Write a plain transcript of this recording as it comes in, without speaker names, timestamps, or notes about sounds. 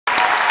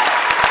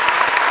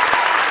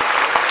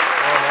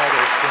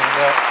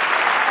Thank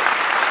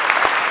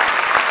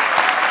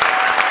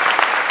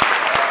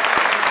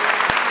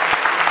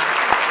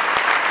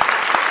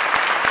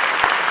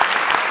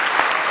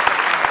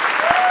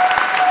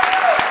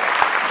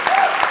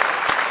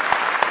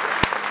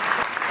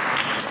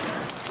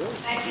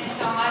you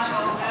so much,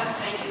 Olga.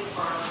 Thank you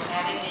for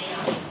having me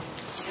on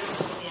this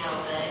beautiful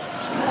Seattle day.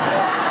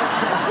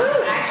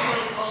 It's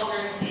actually colder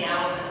in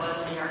Seattle than it was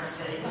in New York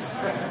City.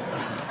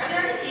 Are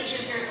there any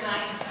teachers here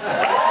tonight?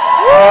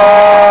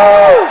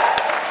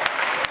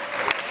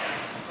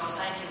 Well,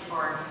 thank you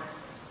for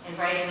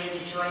inviting me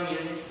to join you.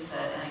 This is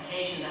an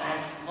occasion that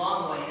I've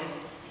long waited,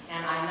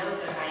 and I know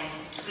that I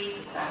tweet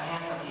with about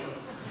half of you.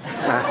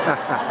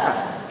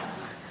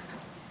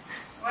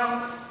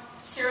 Well,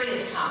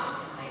 serious topic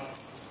tonight.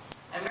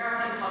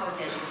 American public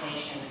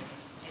education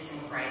is in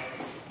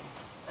crisis,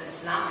 but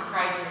it's not the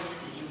crisis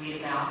that you read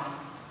about.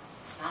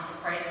 It's not the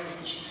crisis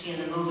that you see in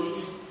the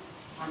movies,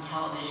 on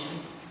television.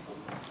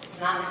 It's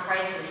not the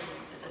crisis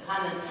that the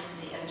pundits and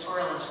the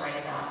editorialists write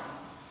about.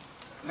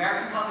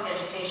 American public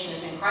education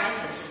is in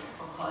crisis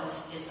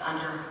because it's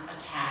under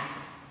attack.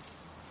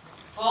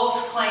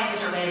 False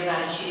claims are made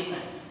about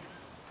achievement.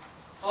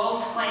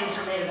 False claims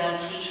are made about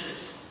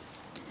teachers.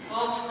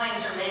 False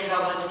claims are made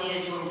about what's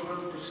needed to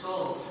improve the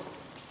schools.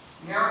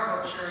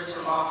 Miracle cures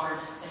are offered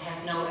that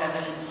have no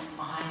evidence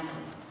behind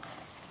them.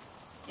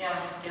 Yeah,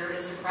 there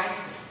is a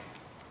crisis.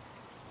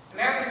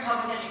 American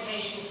public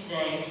education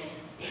today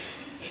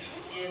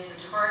is the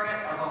target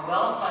of a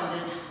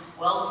well-funded,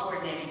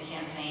 well-coordinated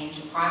campaign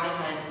to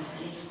privatize as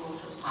many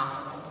schools as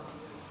possible.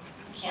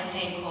 The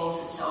campaign calls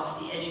itself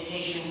the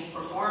Education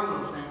Reform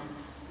Movement.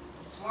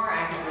 It's more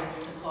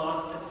accurate to call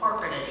it the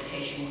Corporate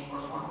Education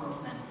Reform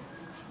Movement.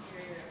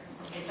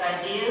 Its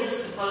ideas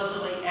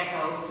supposedly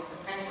echo the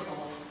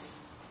principles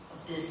of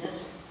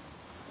business,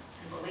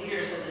 and the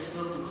leaders of this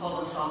movement call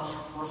themselves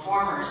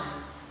reformers,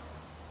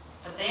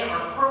 but they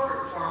are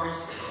corporate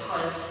reformers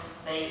because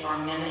they are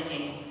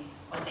mimicking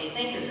what they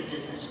think is a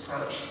business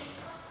approach.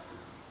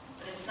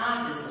 But it's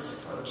not a business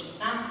approach. It's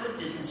not a good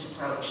business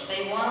approach.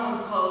 They want to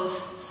impose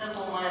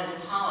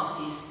simple-minded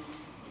policies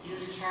that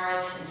use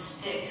carrots and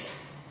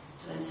sticks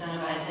to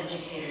incentivize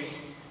educators.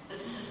 But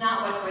this is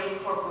not what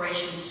great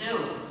corporations do.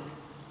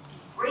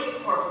 Great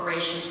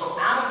corporations go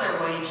out of their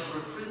way to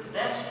recruit the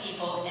best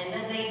people, and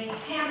then they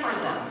pamper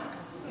them.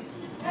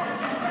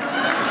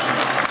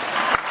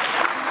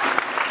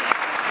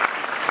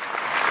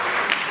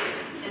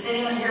 Has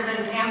anyone here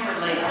been pampered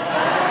lately?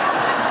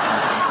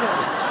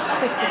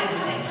 I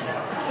didn't think so.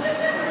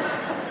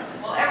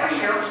 Well, every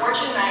year,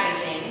 Fortune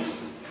magazine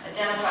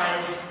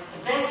identifies the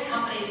best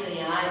companies in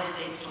the United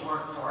States to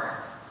work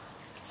for.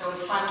 So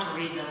it's fun to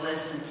read the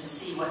list and to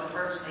see what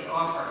perks they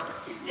offer.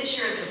 This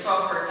year it's a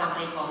software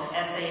company called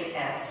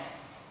SAS.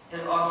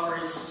 It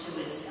offers to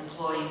its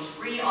employees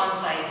free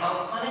on-site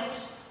health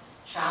clinics,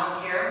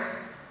 child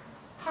care,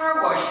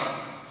 car washing,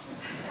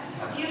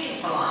 a beauty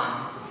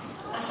salon,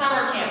 a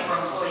summer camp for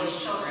employees'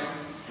 children,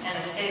 and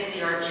a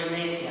state-of-the-art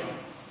gymnasium.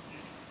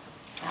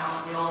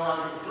 Now, we all know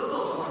that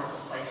Google's a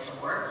wonderful place to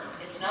work.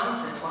 It's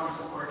known for its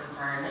wonderful work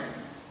environment.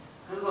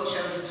 Google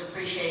shows its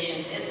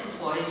appreciation to its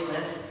employees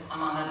with,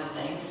 among other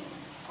things,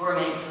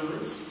 gourmet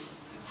foods,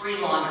 free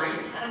laundry,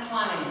 and a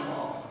climbing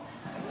wall.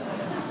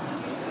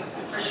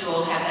 Of course, you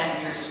all have that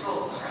in your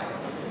schools, right?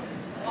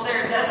 Well,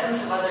 there are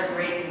dozens of other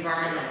great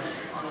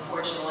environments on the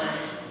Fortune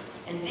list,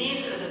 and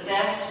these are the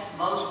best,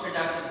 most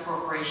productive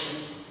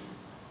corporations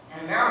in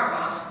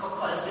America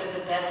because they're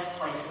the best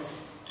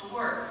places to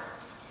work.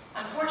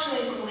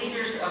 Unfortunately, the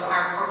leaders of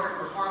our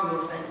corporate reform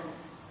movement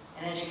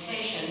and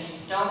education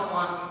don't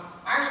want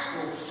our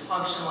schools to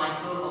function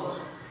like Google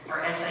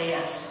or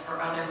SAS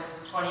or other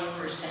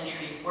 21st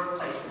century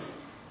workplaces.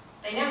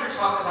 They never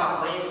talk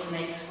about ways to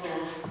make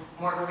schools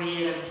more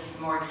creative,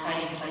 more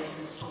exciting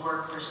places to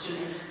work for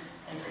students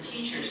and for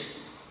teachers.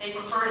 They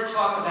prefer to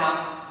talk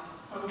about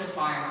whom to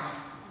fire,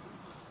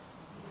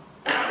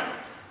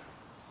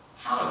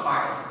 how to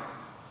fire them,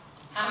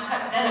 how to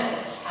cut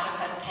benefits, how to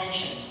cut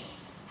pensions,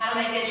 how to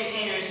make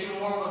educators do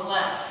more with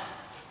less,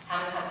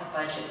 how to cut the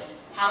budget,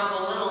 how to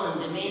belittle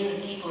and demean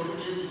the people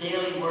who do the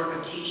daily work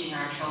of teaching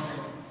our children.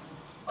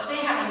 What they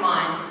have in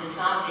mind is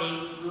not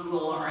a Google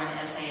or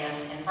an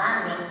SAS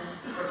environment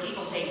where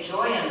people take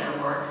joy in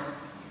their work,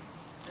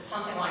 but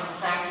something like the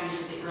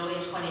factories of the early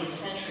 20th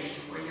century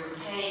where your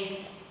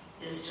pay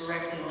is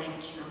directly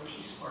linked to your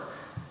piecework.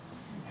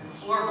 And the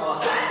floor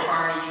boss will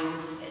fire you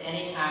at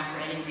any time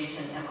for any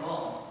reason at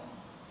all.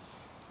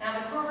 Now,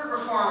 the corporate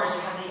reformers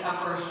have the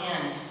upper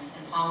hand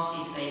in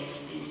policy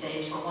debates these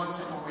days for one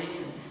simple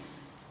reason.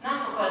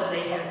 Not because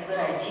they have good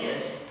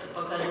ideas,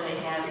 but because they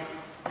have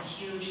a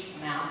huge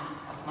amount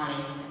of money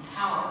and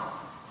power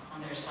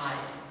on their side.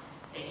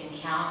 They can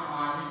count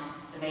on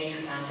the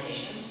major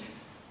foundations,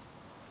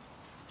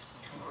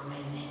 which will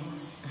remain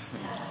nameless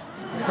instead.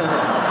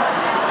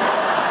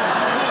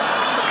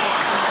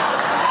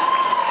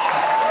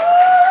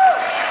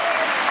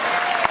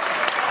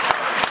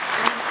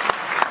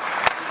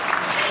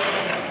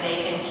 They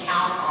can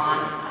count on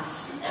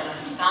an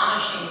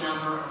astonishing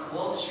number of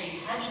Wall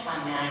Street hedge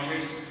fund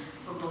managers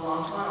who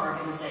belong to an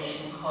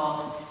organization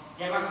called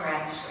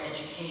Democrats for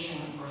Education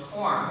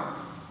Reform.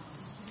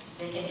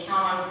 They can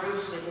count on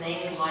groups with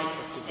names like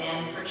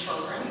Stand for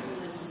Children,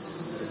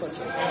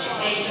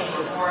 Education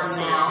Reform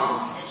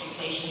Now,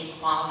 Education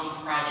Equality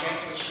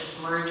Project, which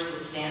just merged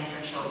with Stand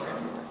for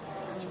Children.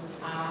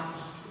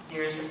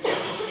 There's a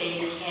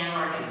 50-state CAN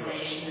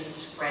organization that's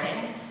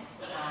spreading.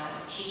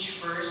 Teach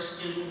First,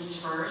 Students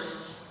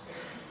First.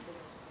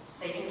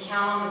 They can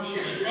count on the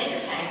DC think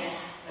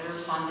tanks that are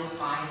funded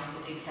by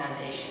the big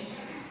foundations.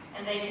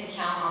 And they can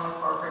count on the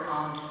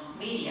corporate-owned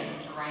media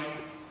to write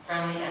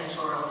friendly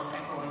editorials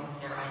echoing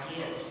their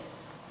ideas.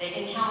 They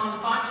can count on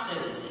Fox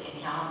News. They can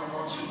count on the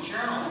Wall Street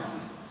Journal.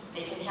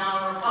 They can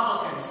count on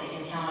Republicans. They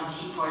can count on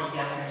Tea Party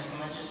governors and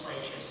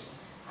legislatures.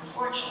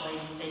 Unfortunately,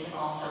 they can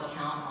also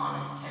count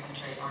on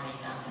Secretary Arne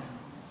Duncan.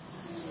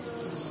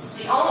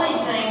 The only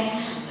thing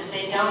that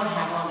they don't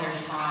have on their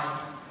side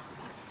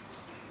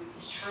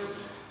is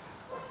truth.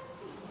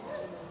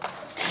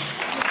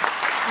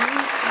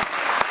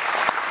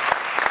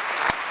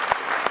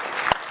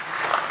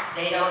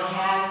 They don't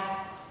have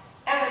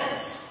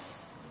evidence.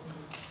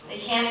 They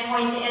can't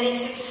point to any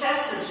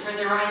successes for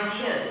their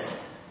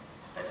ideas.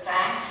 But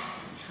facts,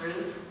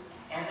 truth,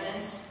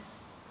 evidence,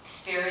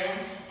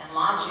 experience, and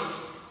logic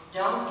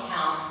don't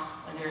count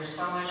when there's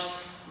so much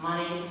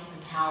money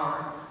and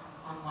power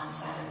on one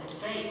side of the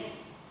debate.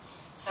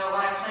 So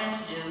what I plan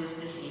to do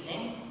this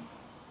evening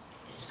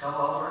is to go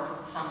over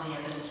some of the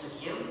evidence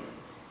with you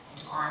and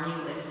to arm you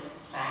with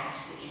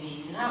facts that you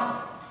need to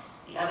know.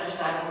 The other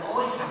side will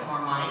always have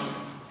more money,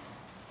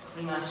 but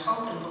we must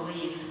hope and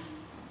believe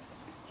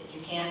that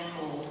you can't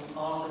fool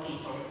all the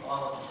people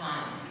all of the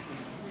time.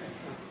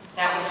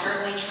 That was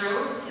certainly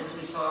true, as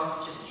we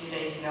saw just a few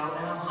days ago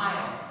in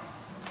Ohio.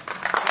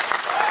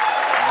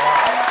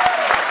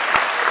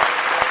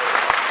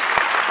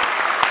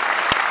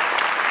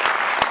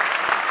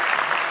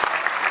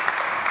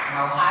 In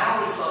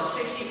Ohio, we saw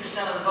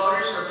 60% of the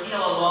voters repeal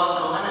a law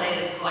that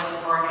eliminated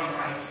collective bargaining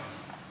rights.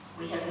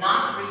 We have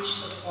not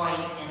reached the point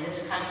in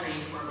this country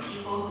where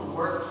people who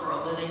work for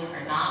a living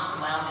are not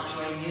allowed to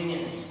join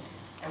unions,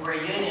 and where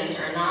unions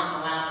are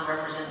not allowed to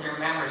represent their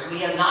members. We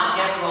have not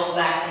yet rolled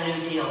back the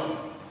New Deal.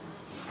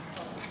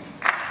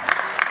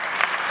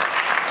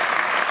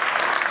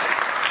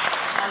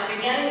 Now, the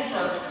beginnings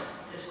of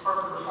this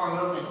corporate reform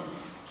movement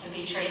can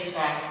be traced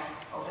back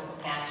over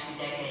the past few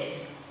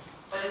decades,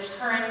 but its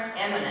current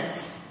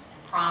eminence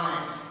and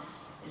prominence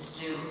is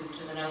due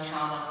to the No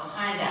Child Left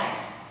Behind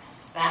Act.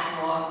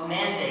 That law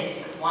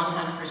mandates that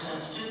 100%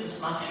 of students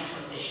must be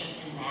proficient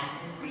in math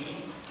and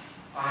reading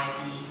by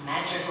the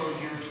magical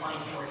year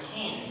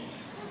 2014.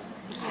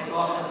 I've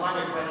often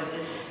wondered whether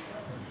this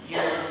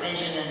year is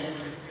mentioned in the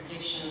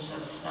predictions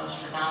of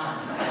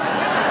Nostradamus.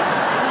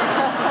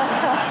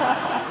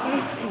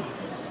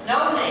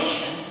 No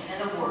nation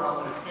in the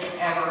world has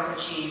ever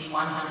achieved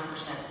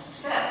 100%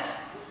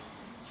 success.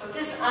 So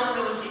this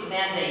unrealistic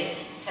mandate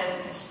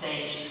set the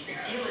stage for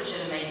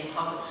delegitimating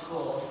public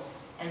schools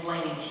and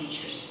blaming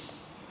teachers.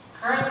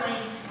 Currently,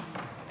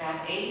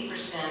 about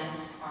 80%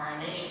 of our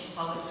nation's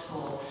public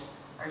schools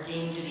are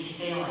deemed to be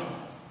failing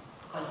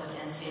because of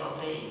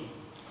NCLB.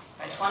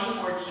 By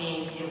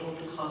 2014, it will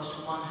be close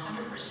to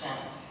 100% that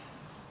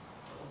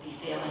will be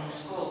failing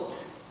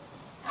schools.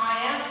 Now I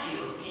ask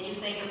you, can you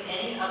think of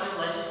any other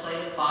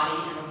legislative body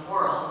in the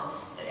world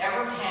that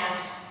ever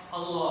passed a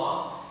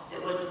law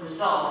that would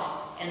result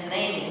in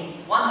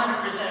naming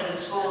 100% of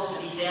its schools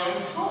to be failing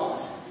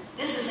schools?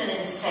 This is an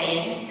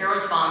insane,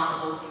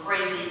 irresponsible,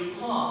 crazy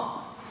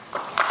law.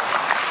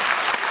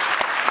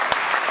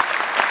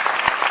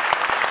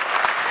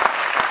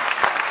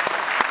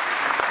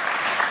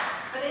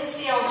 But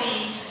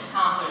NCLB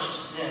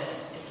accomplished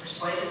this. It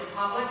persuaded the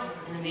public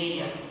and the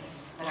media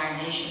that our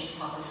nation's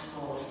public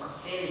schools are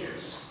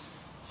failures.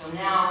 So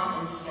now,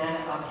 instead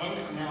of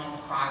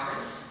incremental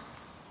progress,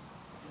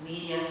 the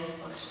media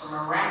looks for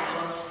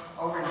miraculous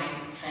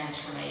overnight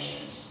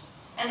transformations.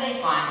 And they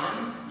find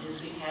them.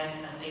 Newsweek had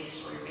a big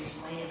story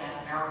recently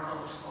about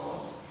miracle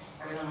schools.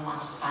 Everyone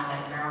wants to find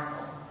that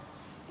miracle.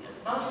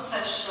 But most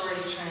such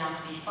stories turn out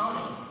to be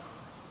phony.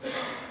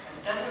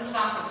 It doesn't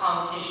stop the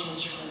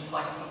politicians from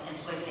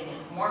inflicting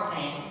more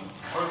pain,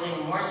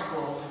 closing more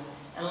schools,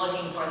 and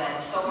looking for that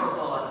silver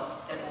bullet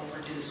that will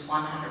produce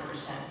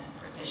 100%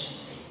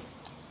 proficiency.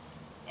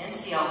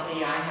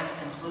 NCLB, I have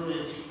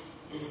concluded,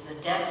 is the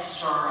Death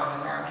Star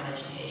of American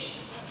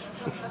education.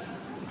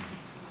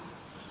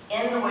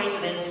 In the wake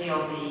of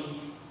NCLB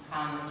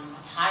comes a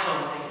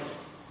tidal wave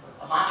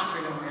of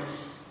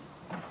entrepreneurs,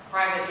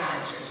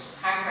 privatizers,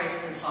 high-priced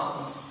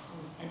consultants,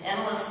 and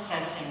endless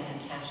testing and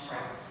test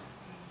prep.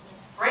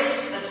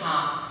 Race to the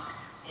top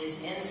is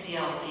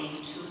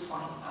NCLB 2.0.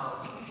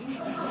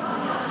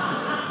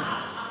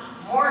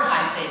 More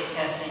high-stakes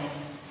testing,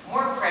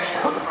 more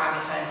pressure to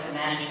privatize the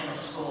management of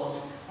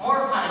schools,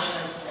 more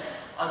punishments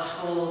of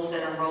schools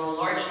that enroll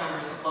large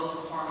numbers of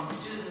low-performing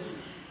students,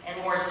 and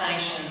more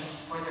sanctions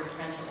for their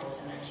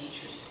principals and their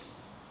teachers.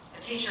 A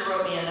teacher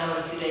wrote me a note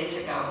a few days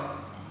ago,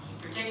 and he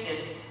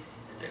predicted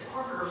that the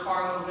corporate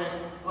reform movement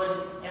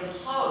would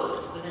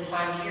implode within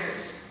 5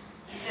 years.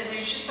 He said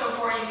there's just so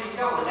far you can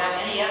go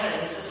without any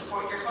evidence to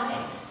support your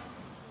claims.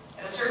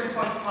 At a certain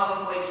point, the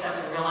public wakes up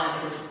and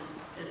realizes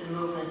that the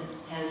movement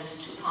has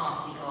two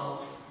policy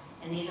goals,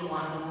 and neither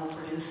one of them will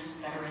produce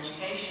better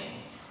education.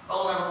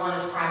 Goal number one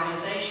is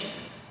privatization.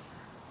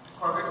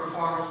 Corporate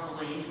reformers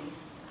believe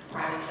the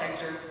private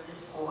sector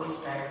is always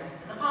better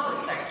than the public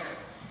sector,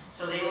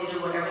 so they will do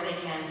whatever they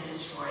can to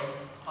destroy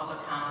public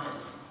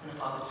confidence in the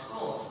public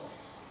schools.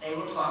 They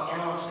will talk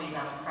endlessly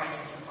about the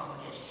crisis in public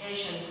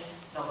education.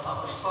 They'll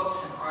publish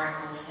books and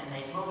articles and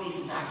make movies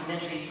and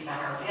documentaries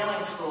about our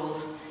failing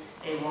schools.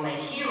 They will make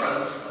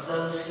heroes of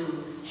those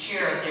who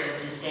share their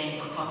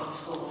disdain for public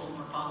schools and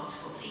for public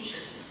school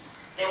teachers.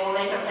 They will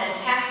make up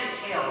fantastic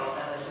tales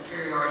about the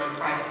superiority of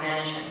private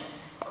management.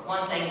 But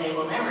one thing they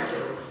will never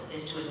do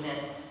is to admit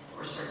that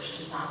research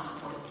does not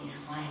support these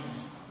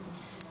claims.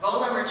 Goal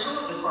number two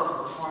of the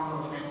corporate reform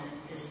movement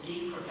is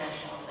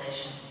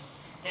deprofessionalization.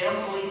 They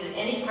don't believe that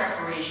any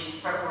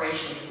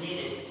preparation is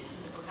needed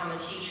to become a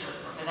teacher,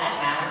 or for that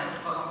matter, to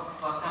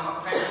become a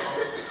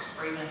principal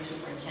or even a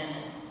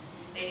superintendent.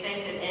 They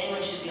think that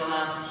anyone should be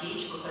allowed to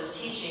teach because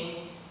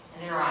teaching,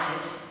 in their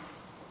eyes,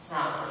 is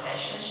not a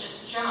profession, it's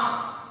just a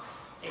job.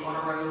 They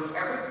want to remove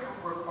every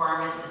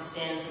requirement that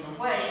stands in the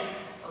way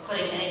of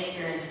putting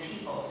inexperienced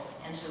people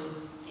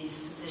into these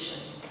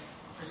positions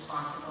of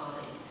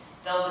responsibility.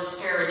 They'll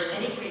disparage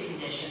any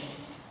precondition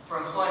for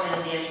employment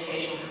in the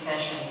education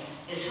profession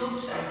as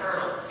hoops and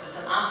hurdles,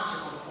 as an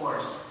obstacle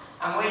course.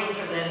 I'm waiting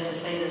for them to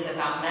say this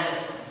about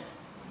medicine,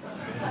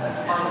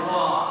 or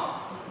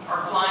law, or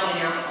flying an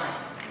airplane.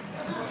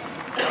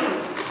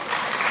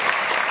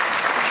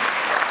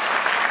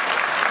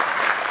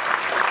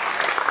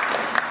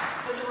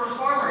 But the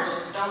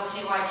reformers don't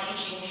see why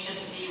teaching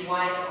shouldn't be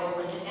wide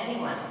open to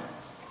anyone.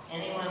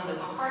 Anyone with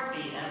a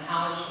heartbeat and a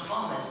college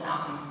diploma, as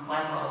Malcolm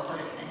Gladwell put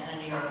it in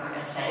a New Yorker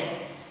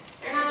essay.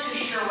 They're not too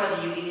sure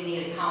whether you even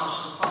need a college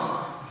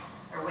diploma.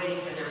 They're waiting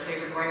for their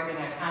favorite right-wing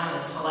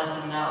economists to let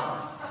them know.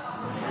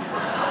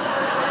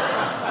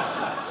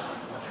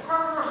 The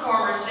corporate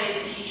reformers say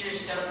that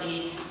teachers don't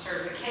need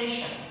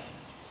certification.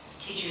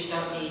 Teachers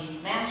don't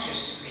need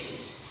master's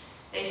degrees.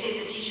 They say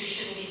that teachers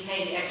shouldn't be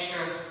paid extra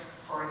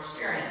for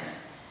experience.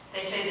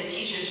 They say that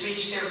teachers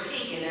reach their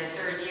peak in their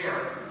third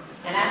year.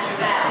 And after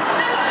that,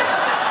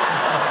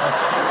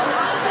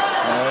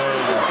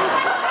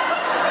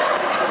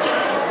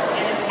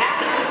 and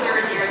after the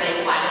third year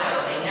they plateau.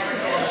 They never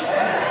get any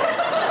better.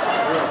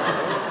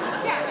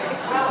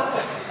 Well,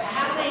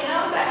 how do they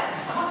know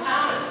that? Some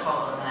economists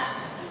told them that.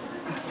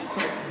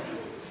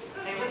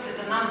 They looked at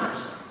the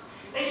numbers.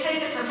 They say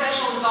that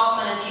professional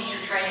development and teacher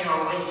training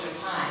are a waste of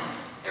time.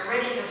 They're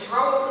ready to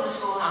throw open the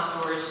schoolhouse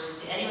doors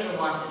to anyone who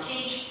wants to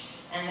teach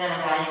and then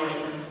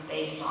evaluate them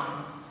based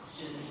on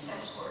students'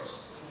 test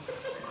scores.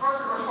 The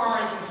corporate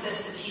reformers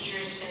insist that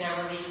teachers can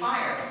never be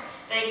fired.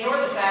 They ignore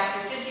the fact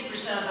that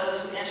 50% of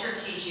those who enter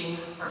teaching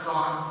are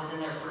gone within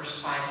their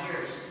first 5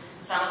 years.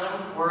 Some of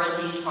them were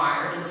indeed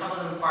fired, and some of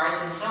them fired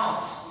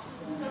themselves.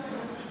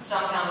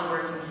 Some found the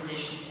working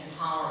conditions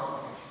intolerable.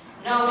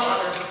 No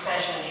other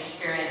profession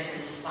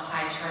experiences the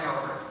high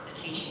turnover that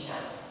teaching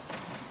does.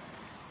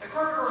 The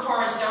corporate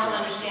reformers don't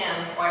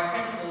understand why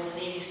principals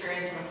need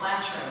experience in the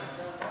classroom.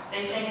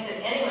 They think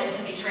that anyone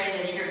can be trained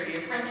in a year to be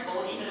a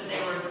principal, even if they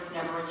were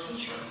never a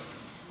teacher.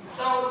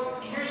 So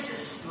here's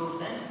this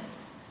movement.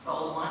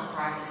 Goal one,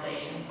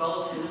 privatization.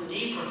 Goal two,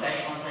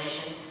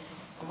 deprofessionalization.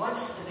 And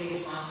what's the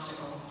biggest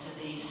obstacle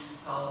to these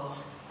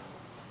goals?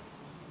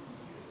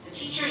 The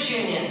teachers'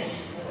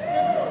 unions.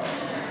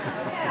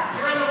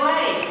 You're in the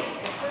way.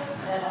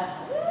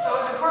 So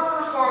if the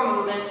corporate reform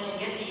movement can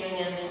get the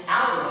unions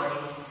out of the way,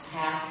 the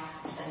path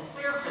is then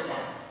clear for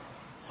them.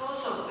 It's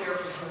also clear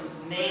for some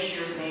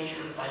major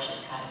budget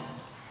cutting.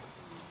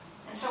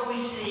 And so we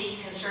see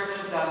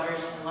conservative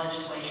governors and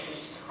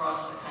legislatures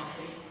across the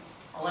country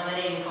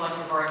eliminating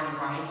collective bargaining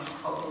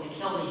rights, hoping to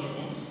kill the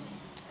unions.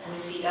 And we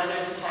see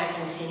others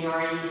attacking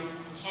seniority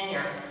and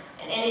tenure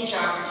and any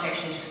job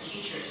protections for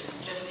teachers,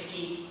 just to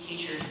keep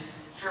teachers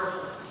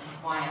fearful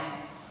and quiet.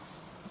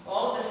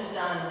 All of this is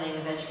done in the name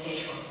of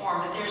educational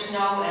reform, but there's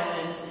no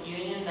evidence that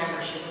union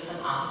membership is an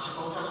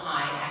obstacle to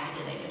high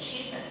academic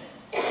achievement.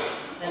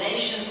 The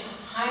nation's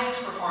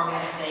highest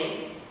performing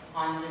state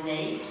on the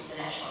NAEP, the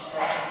National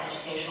Assessment of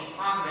Educational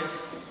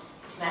Progress,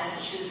 is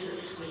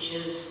Massachusetts, which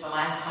is, the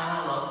last time I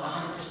looked,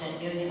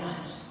 100%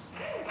 unionized.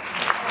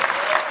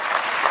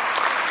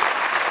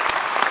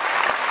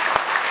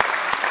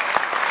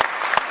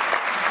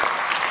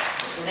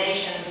 The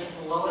nation's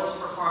lowest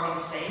performing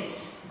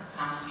states are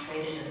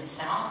concentrated in the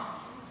South,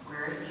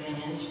 where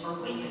unions are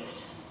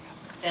weakest.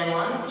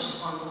 Finland, which is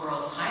one of the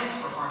world's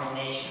highest performing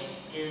nations,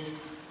 is,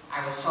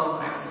 I was told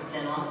when I was in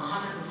Finland,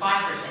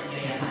 105%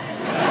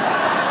 unionized.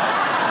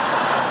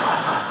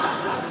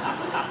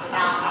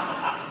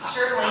 Now,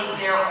 certainly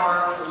there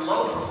are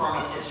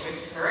low-performing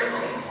districts, very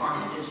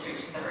low-performing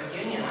districts that are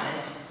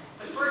unionized,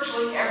 but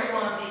virtually every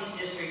one of these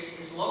districts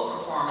is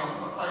low-performing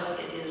because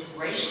it is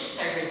racially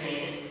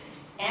segregated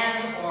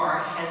and or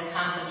has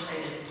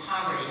concentrated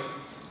poverty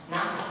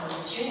not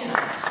because it's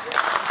unionized.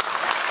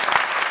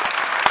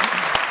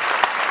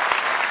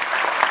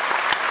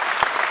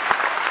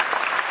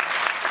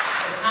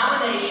 The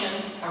combination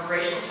of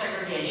racial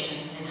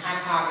segregation and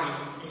high poverty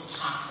is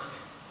toxic.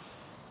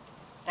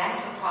 That's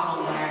the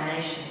problem that our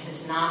nation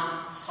has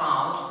not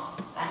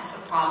solved. That's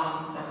the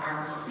problem that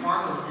our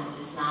reform movement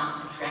is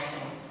not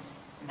addressing.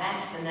 And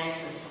that's the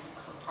nexus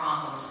of the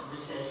problems that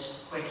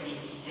resist quick and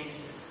easy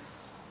fixes.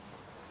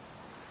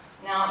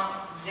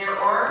 Now, there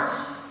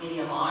are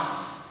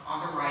ideologues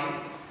on the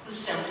right who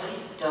simply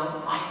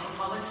don't like the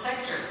public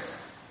sector.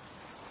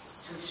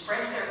 To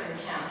express their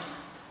contempt,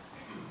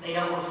 they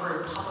don't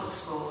refer to public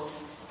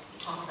schools,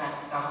 they talk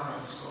about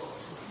government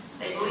schools.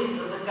 They believe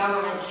that the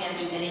government can't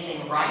do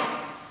anything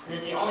right, and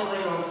that the only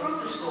way to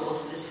improve the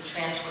schools is to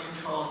transfer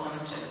control of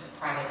them to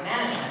private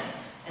management.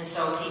 And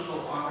so people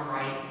on the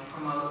right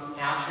promote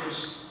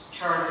vouchers,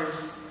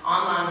 charters,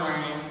 online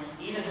learning,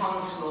 even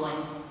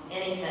homeschooling,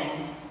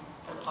 anything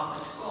but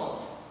public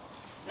schools.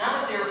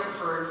 None of their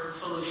preferred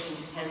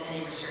solutions has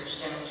any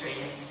research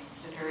demonstrating its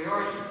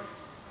superiority.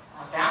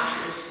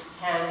 Vouchers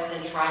have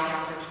been tried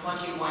now for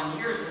 21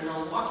 years in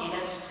Milwaukee.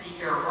 That's a pretty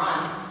fair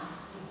run.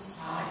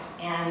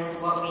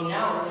 And what we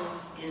know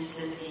is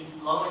that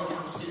the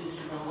low-income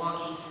students in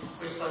Milwaukee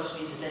who are supposed to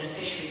be the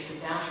beneficiaries of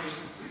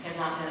vouchers have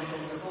not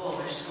benefited at all.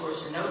 Their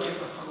scores are no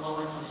different from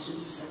low-income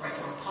students in the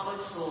regular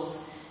public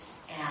schools,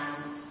 and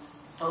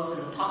both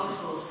in the public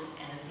schools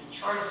and in the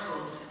charter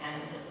schools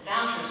and in the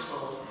voucher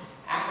schools,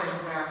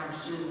 African-American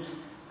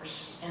students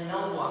in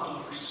Milwaukee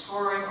are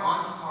scoring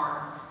on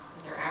par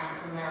with their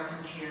African-American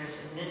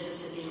peers in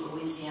Mississippi,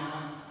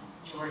 Louisiana,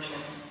 Georgia,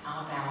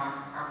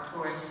 Alabama, our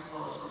poorest,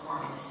 lowest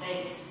performing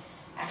states.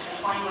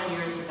 After 21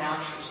 years of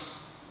vouchers,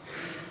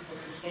 but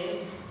the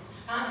state of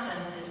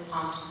Wisconsin has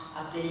pumped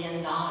 $1 billion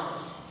into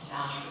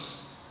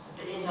vouchers.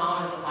 $1 billion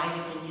that might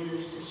have been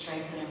used to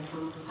strengthen and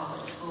improve the public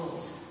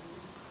schools.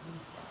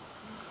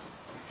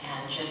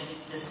 And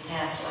just this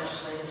past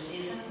legislative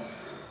season,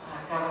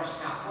 Governor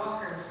Scott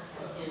Walker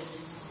and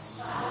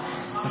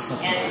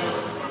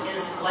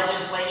his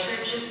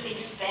legislature just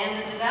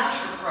expanded the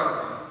voucher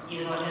program,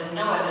 even though it has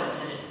no evidence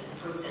that it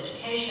improves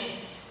education,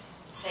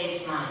 it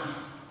saves money.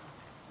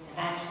 And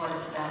that's what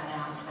it's about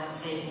now. It's about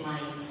saving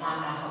money. It's not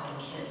about helping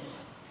kids.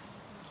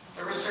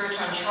 The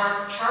research on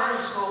charter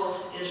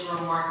schools is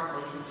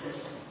remarkably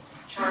consistent.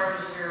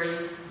 Charters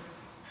vary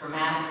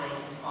dramatically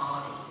in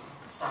quality.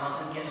 Some of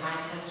them get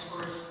high test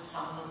scores,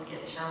 some of them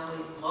get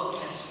terribly low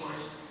test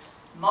scores.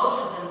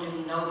 Most of them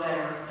do no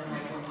better than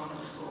regular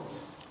public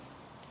schools.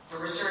 The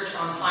research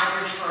on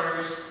cyber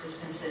charters is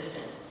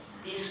consistent.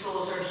 These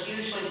schools are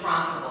hugely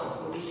profitable.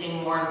 We'll be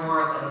seeing more and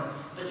more of them.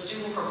 But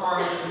student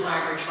performance in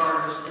cyber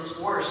charters is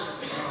worse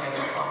than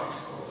regular public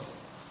schools.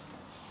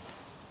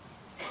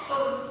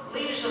 So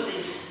leaders of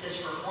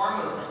this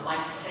reform movement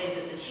like to say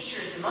that the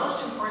teacher is the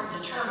most important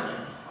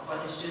determinant of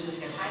whether students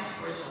get high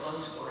scores or low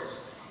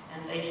scores.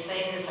 And they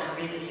say this, I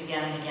read this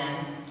again and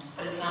again,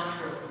 but it's not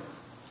true.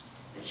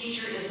 The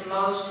teacher is the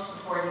most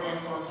important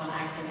influence on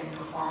academic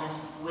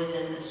performance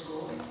within the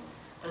school,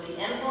 but the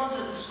influence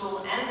of the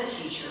school and the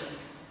teacher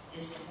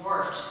is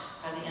dwarfed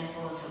by the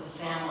influence of the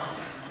family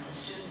and the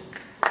student.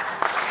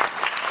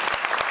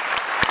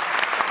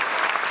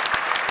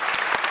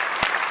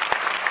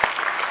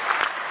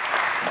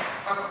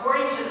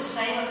 According to the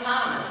same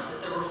economists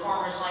that the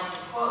reformers like to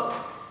quote,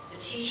 the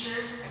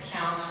teacher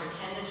accounts for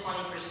 10 to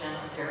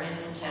 20% of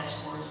variance in test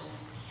scores.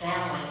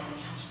 Family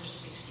accounts for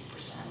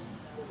 60%.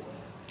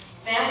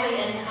 Family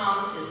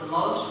income is the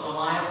most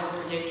reliable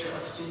predictor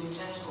of student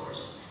test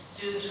scores.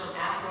 Students from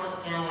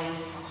affluent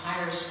families have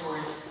higher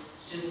scores.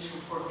 Students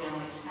from poor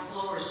families have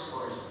lower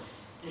scores.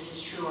 This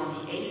is true on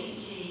the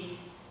ACT,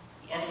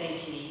 the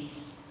SAT,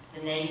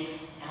 the NAEP,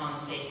 and on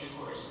state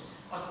scores.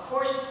 Of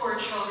course, poor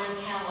children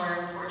can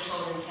learn, poor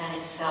children can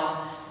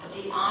excel, but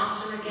the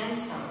odds are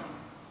against them.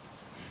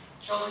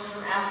 Children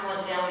from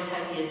affluent families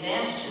have the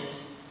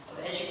advantages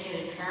of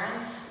educated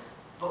parents,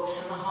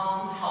 books in the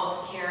home,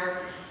 health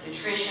care,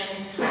 nutrition,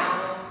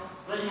 travel,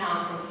 good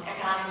housing,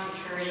 economic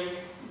security.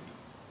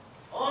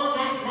 All of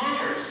that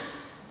matters.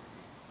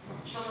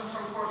 Children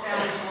from poor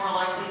families are more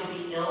likely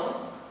to be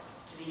ill,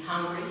 to be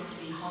hungry, to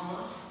be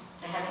homeless,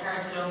 to have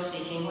parents who don't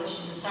speak English,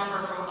 and to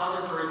suffer from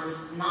other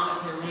burdens not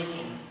of their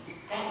making.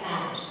 That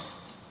matters.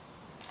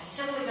 I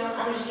simply don't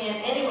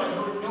understand anyone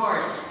who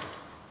ignores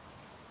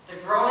the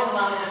growing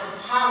levels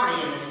of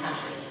poverty in this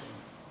country.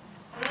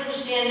 I don't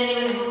understand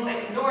anyone who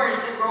ignores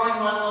the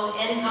growing level of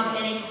income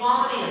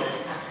inequality in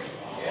this country.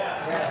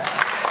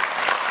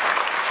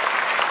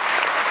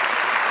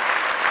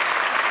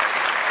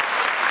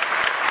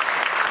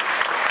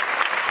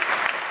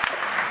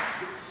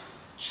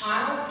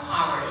 Child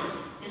poverty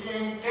is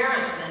an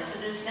embarrassment to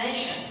this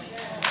nation.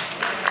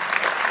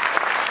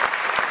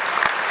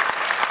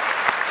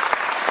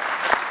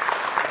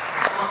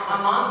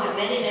 Among the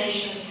many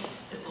nations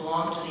that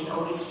belong to the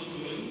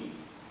OECD,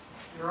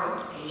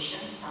 Europe, Asia,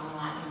 some in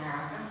Latin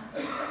America,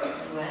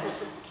 the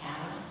US,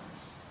 Canada,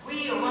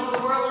 we are one of the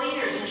world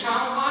leaders in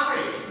child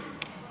poverty.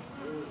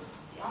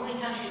 The only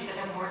countries that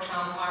have more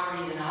child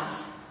poverty than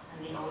us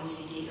in the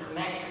OECD are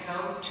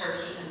Mexico,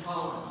 Turkey, and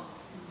Poland.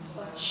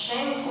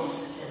 Shameful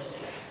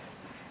statistic.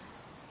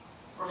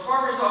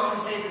 Reformers often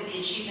say that the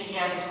achievement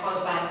gap is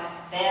caused by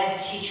bad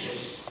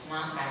teachers,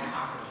 not by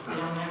poverty. We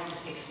don't have to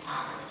fix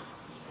poverty.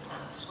 You can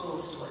let the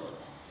schools do it.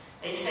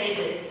 They say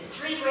that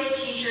 3 great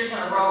teachers in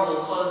a row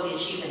will close the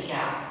achievement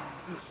gap.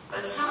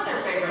 But some of their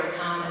favorite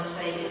economists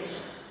say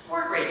it's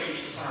 4 great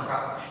teachers in a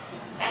row.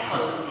 That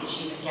closes the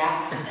achievement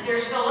gap. And there are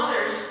still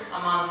others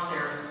amongst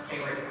their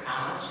favorite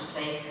economists who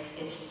say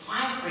it's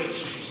 5 great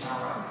teachers in a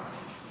row.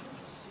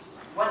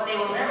 What they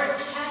will never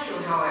tell you,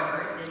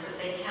 however, is that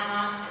they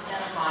cannot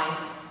identify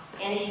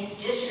any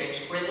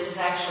district where this has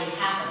actually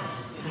happened.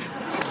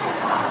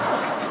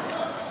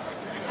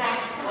 In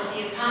fact, what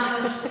the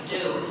economists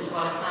do is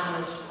what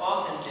economists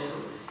often do.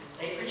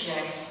 They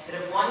project that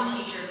if one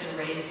teacher can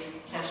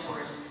raise test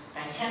scores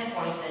by 10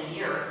 points in a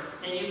year,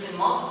 then you can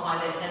multiply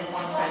that 10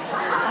 points by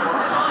 3 or 4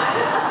 or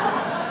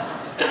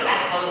 5.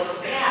 That closes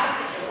the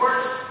gap. It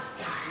works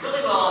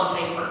really well on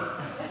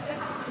paper,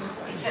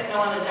 except no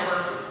one has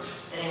ever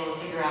been able to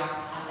figure out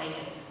how to make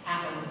it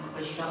happen,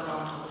 because you don't know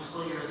until the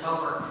school year is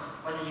over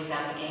whether you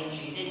got the gains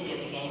or you didn't get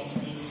the gains.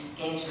 These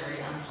gains are very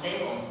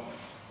unstable.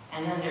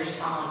 And then there's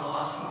solid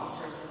loss and all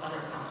sorts of other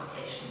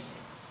complications.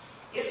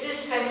 If this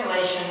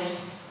speculation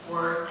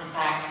were, in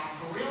fact,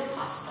 a real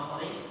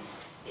possibility,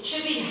 it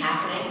should be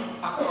happening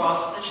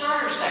across the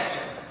charter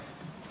sector.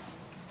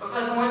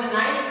 Because more than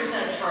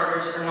 90% of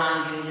charters are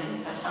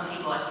non-union, as some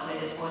people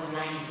estimate it's more than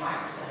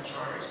 95% of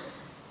charters.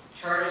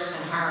 Charters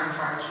can hire and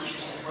fire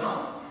teachers at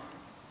will,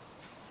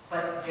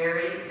 but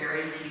very,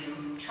 very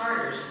few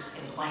charters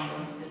can claim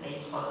that they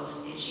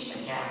close the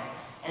achievement gap.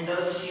 And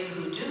those few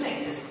who do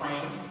make this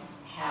claim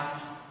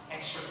have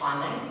extra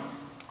funding,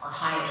 or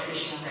high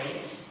attrition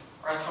rates,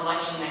 or a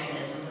selection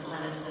mechanism that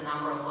limits the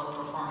number of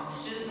low-performing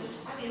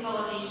students, or the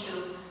ability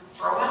to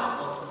throw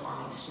out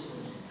low-performing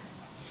students.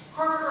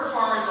 Corporate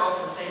reformers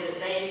often say that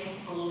they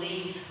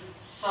believe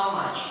so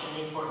much in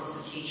the importance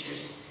of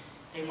teachers.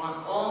 They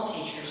want all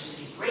teachers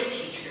to be great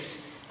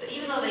teachers, but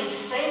even though they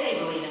say they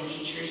believe in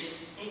teachers,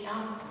 they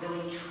don't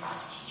really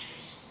trust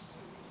teachers.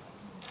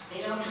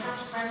 They don't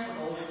trust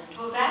principals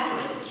to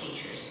evaluate the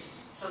teachers.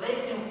 So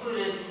they've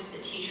concluded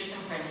that teachers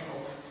and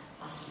principals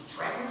must be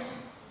threatened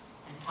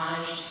and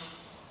punished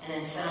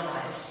and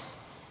incentivized.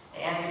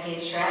 They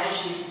advocate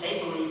strategies that they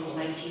believe will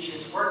make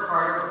teachers work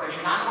harder because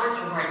you're not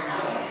working hard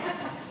enough.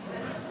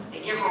 They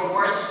give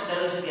rewards to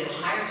those who get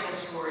higher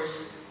test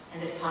scores,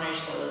 and they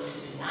punish those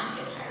who do not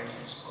get higher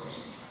test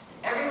scores.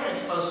 And everyone is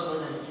supposed to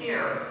live in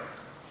fear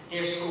that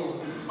their school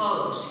will be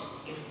closed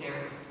if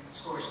their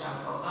scores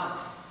don't go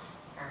up.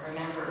 I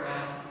remember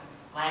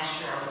last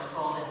year I was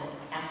called in and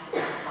asked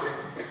about some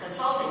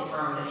consulting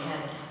firm that had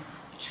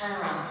a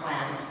turnaround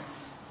plan,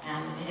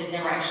 and it had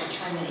never actually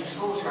turned many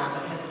schools around,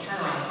 but it has a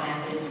turnaround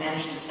plan that it's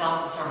managed to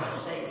sell in several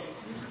states.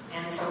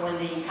 And so when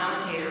the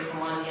commentator from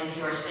one of the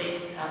NPR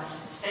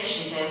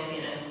stations asked me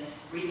to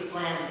read the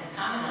plan and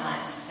comment on it,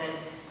 I said,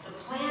 the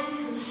plan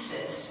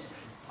consists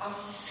of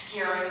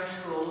scaring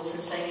schools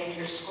and saying if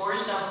your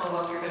scores don't go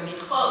up, you're going to be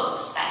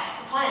closed.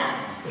 That's the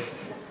plan.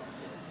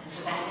 And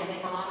for that, they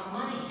make a lot of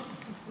money.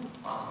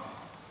 Well,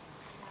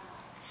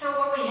 so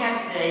what we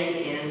have today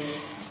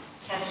is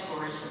test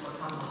scores that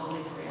become the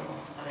holy grail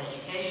of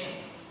education.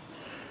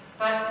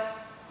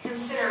 But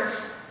consider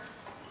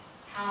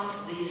how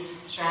these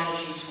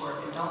strategies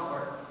work and don't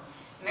work.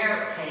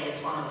 Merit pay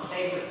is one of the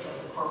favorites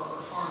of the corporate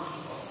reform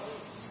people.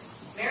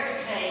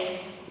 Merit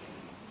pay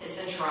has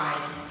been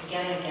tried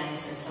again and again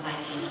since the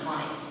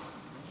 1920s.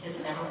 It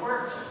has never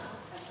worked.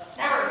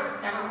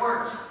 Never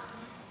worked.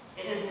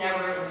 It has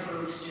never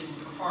improved student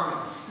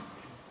performance.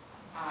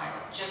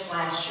 Just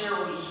last year,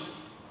 we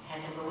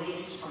had the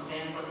release from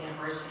Vanderbilt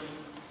University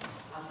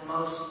of the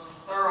most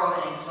thorough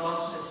and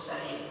exhaustive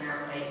study of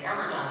merit pay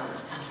ever done in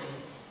this country.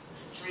 It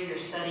was a 3-year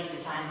study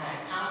designed by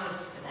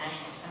economists at the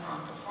National Center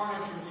on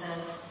Performance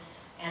Incentives,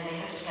 and they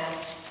had a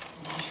test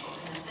in Nashville,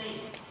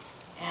 Tennessee.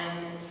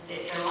 And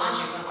their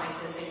logic went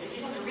like this. They said,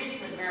 the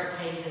reason that merit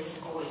pay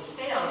has always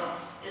failed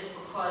is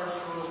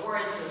because the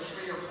rewards of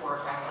 $3,000 or $4,000 or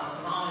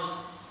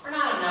 $5,000 were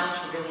not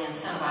enough to really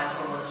incentivize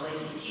all those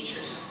lazy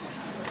teachers.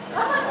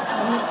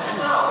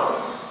 So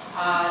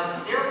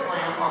their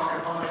plan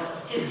offered a bonus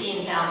of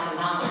 $15,000.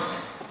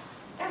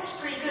 That's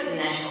pretty good in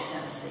Nashville,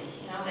 Tennessee.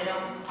 They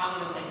probably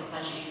don't make as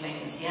much as you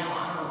make in Seattle.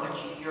 I don't know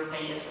what your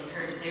pay is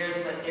compared to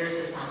theirs, but theirs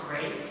is not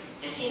great.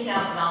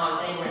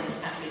 $15,000 anywhere in this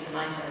country is a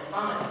nice sized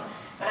bonus.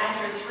 But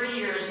after 3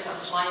 years of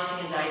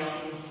slicing and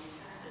dicing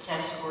the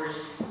test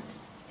scores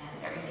and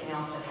everything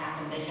else that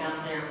happened, they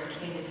found there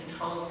between the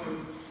control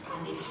group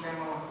and the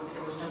experimental group,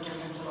 there was no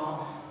difference at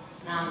all.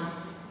 None.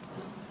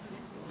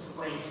 It was a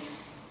waste.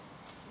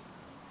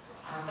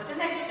 But the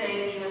next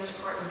day, the U.S.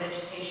 Department of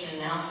Education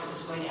announced it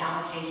was going to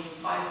allocate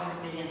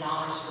 $500 million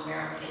for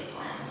merit pay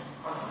plans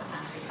across the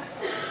country.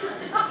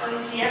 So you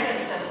see,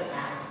 evidence doesn't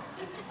matter.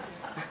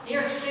 New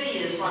York City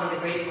is one of the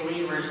great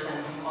believers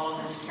in all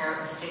of this carrot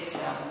and stick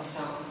stuff. And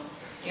so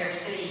New York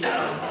City,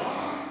 the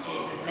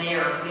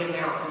mayor, we have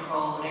mayoral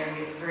control, the mayor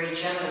gave a very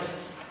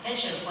generous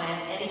pension plan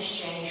in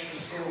exchange for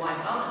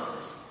school-wide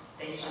bonuses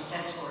based on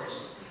test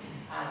scores.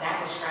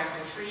 That was tracked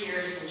for 3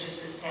 years, and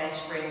just this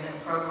past spring, the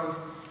program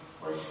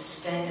was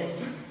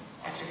suspended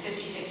after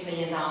 $56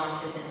 million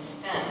had been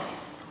spent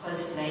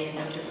because it made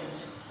no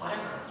difference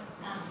whatever.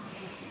 None.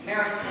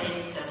 Merit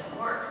pay doesn't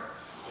work.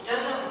 It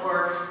doesn't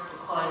work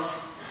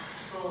because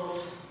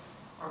schools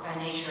are by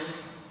nature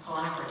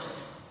collaborative.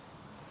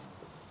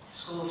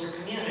 Schools are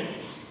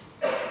communities.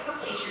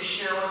 Teachers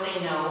share what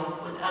they know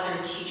with other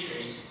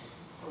teachers.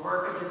 The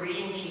work of the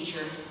reading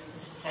teacher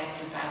is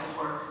affected by the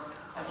work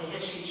of the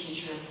history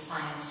teacher, the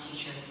science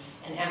teacher,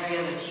 and every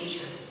other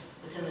teacher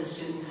with whom the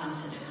student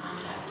comes into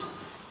contact.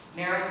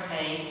 Merit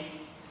pay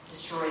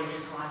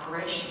destroys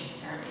collaboration.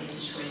 Merit pay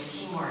destroys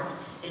teamwork.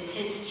 It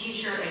pits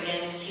teacher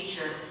against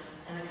teacher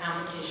in the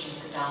competition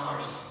for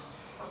dollars.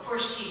 Of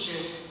course,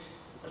 teachers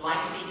would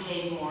like to be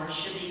paid more,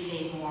 should be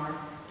paid more,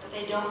 but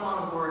they don't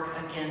want to work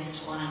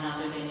against one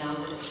another. They know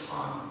that it's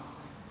wrong.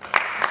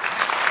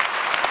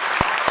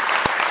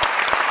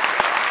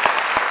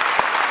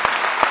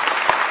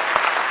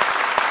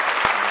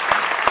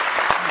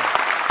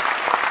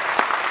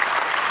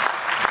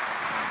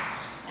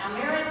 Now,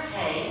 merit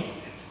pay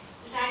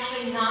is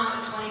actually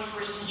not a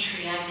 21st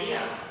century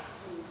idea.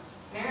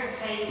 Merit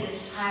pay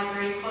is tied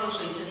very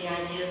closely to the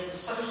ideas of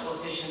social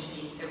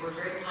efficiency that were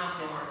very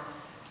popular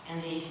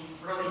in the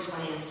early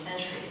 20th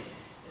century.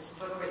 This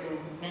book written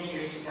many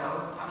years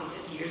ago, probably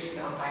 50 years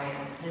ago, by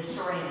a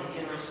historian at the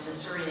University of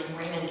Missouri named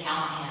Raymond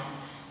Callahan,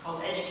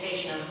 called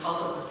Education and the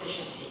Cult of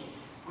Efficiency.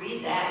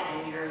 Read that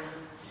and your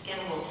skin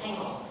will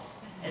tingle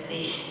at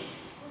the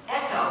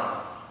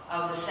echo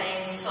of the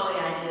same silly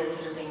ideas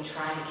that are being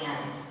tried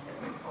again,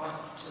 that were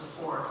brought to the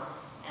fore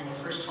in the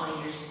first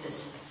 20 years of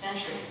this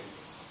century.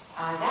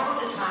 That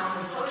was a time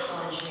when social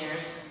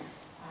engineers,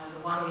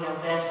 the one we know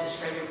best is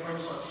Frederick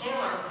Winslow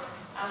Taylor,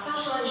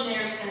 social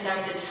engineers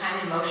conducted time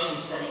and motion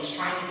studies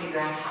trying to figure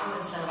out how to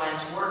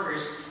incentivize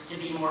workers to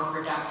be more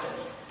productive,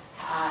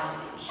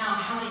 count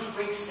how many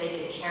bricks they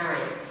could carry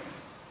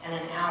in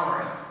an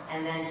hour,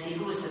 and then see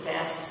who was the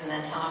fastest, and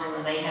then tell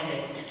everyone they had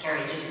to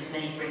carry just as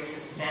many bricks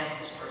as the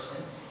fastest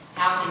person.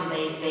 How can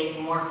they bake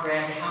more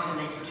bread? How can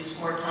they produce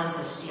more tons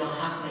of steel?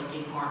 How can they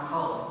dig more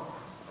coal?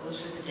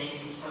 Those were the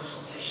days of social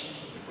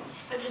efficiency.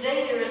 But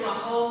today there is a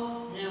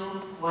whole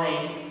new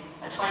way,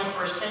 a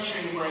 21st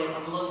century way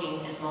of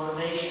looking at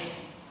motivation.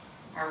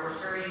 I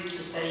refer you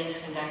to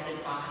studies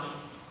conducted by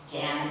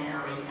Dan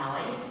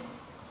Ariely.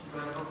 He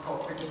wrote a book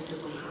called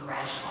Predictably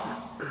Irrational.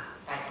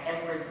 By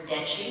Edward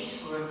Dechy,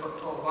 who wrote a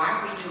book called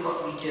Why We Do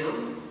What We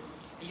Do.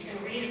 You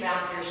can read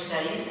about their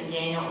studies in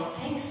Daniel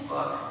Pink's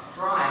book,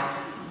 Drive,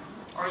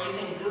 or you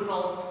can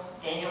Google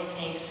Daniel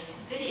Pink's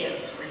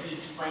videos where he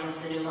explains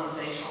the new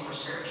motivational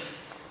research.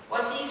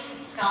 What these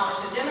scholars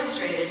have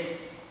demonstrated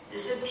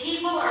is that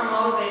people are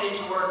motivated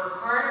to work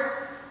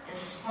harder and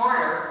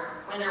smarter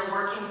when they're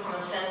working from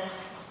a sense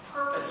of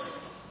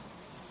purpose,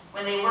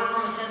 when they work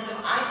from a sense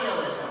of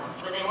idealism,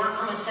 when they work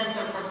from a sense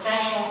of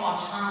professional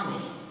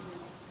autonomy.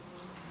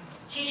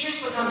 Teachers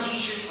become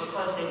teachers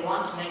because they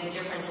want to make a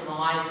difference in the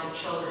lives of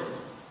children.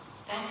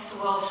 That's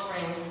the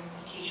wellspring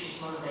of teachers'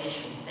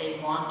 motivation. They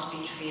want to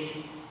be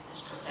treated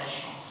as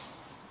professionals.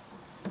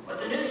 What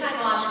the new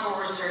psychological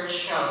research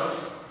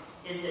shows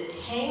is that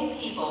paying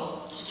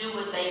people to do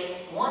what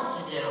they want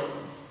to do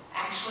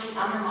actually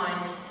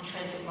undermines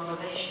intrinsic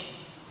motivation.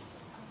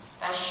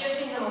 By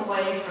shifting them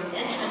away from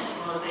intrinsic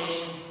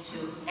motivation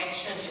to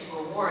extrinsic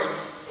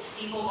rewards,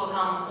 people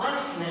become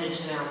less committed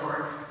to their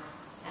work,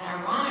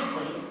 and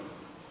ironically,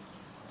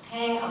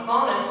 paying a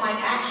bonus might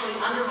actually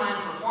undermine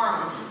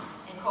performance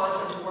and cause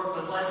them to work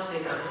with less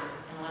vigor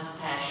and less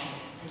passion,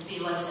 and to be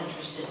less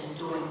interested in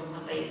doing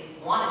what they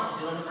wanted to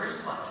do in the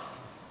first place.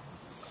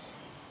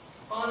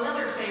 Well,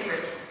 another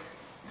favorite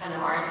kind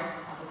of art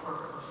of the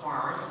corporate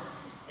reformers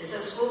is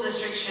that school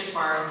districts should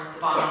fire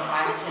the bottom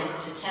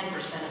 5 to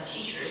 10% of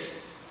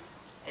teachers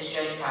as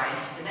judged by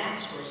the math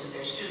scores of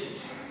their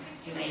students.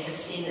 You may have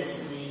seen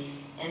this in the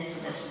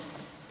infamous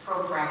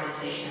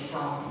pro-privatization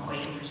film,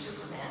 Waiting for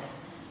Superman.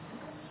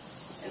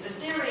 And the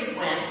theory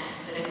went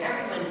that if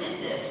everyone did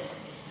this,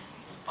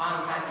 if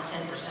bottom 5 to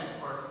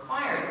 10% were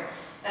fired,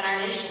 then our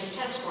nation's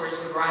test scores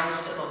would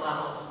rise to the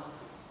level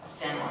of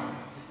Finland.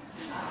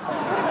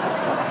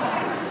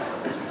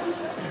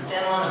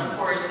 Finland, of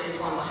course, is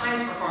one of the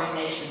highest performing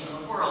nations in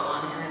the world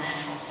on the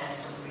international test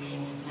of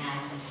reading,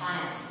 math, and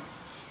science.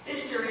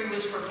 This theory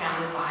was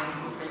propounded by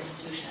Hoover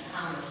Institution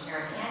economist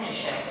Eric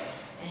Hanushek,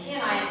 and he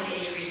and I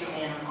engaged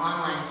recently in an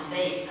online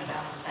debate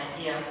about this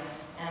idea,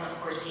 and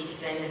of course he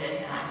defended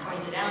it, and I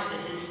pointed out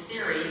that his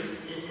theory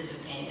is his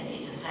opinion,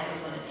 he's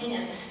entitled to an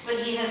opinion, but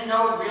he has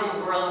no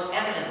real-world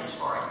evidence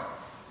for it.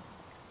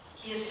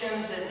 He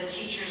assumes that the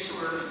teachers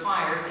who are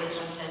fired based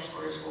on test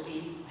scores will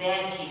be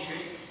bad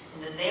teachers,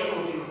 and that they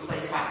will be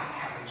replaced by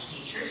average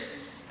teachers.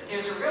 But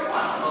there's a real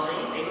possibility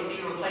they would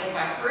be replaced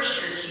by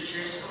first-year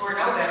teachers who are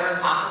no better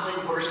and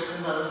possibly worse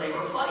than those they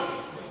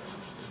replace.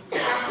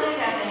 I pointed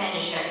out to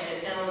Hanushek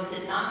that Finland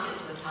did not get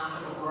to the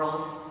top of the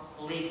world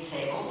league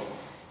tables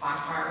by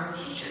firing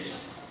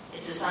teachers.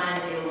 It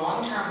designed a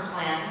long-term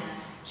plan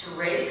to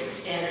raise the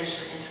standards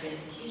for entry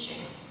into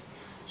teaching.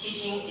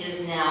 Teaching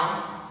is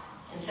now,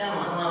 in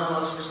Finland, one of the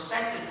most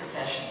respected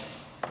professions.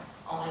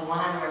 Only 1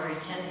 out of every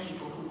 10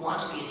 people who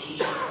want to be a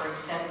teacher are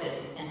accepted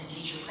into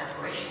teacher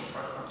preparation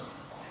programs.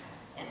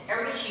 And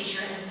every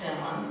teacher in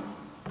Finland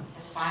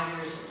has 5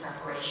 years of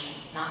preparation,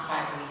 not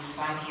 5 weeks,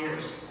 5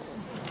 years.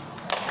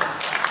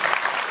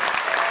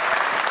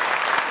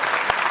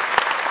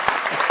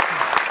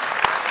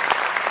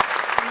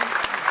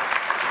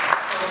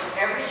 So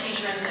every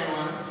teacher in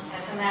Finland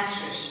has a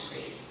master's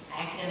degree,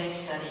 academic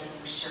study,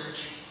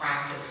 research,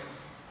 practice.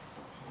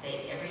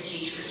 Every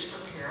teacher is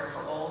prepared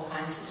for all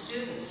kinds of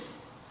students.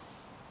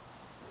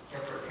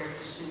 They're prepared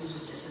for students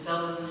with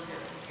disabilities.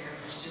 They're prepared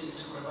for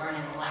students who are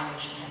learning the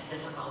language and have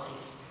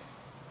difficulties.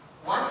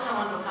 Once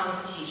someone becomes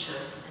a teacher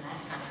in that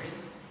country,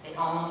 they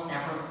almost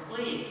never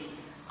leave.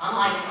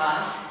 Unlike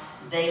us,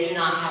 they do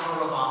not have a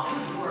revolving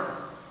door.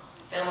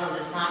 Finland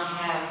does not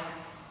have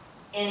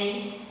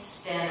any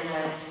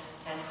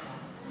standardized testing.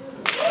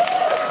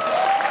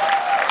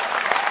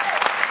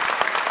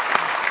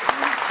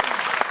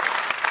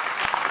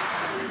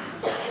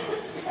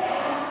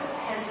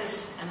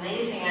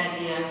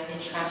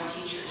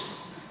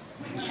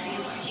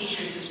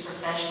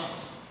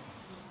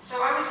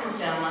 In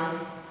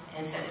Finland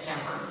in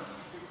September,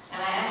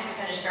 and I asked a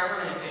Finnish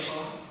government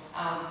official,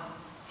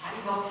 how do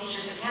you hold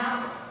teachers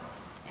accountable?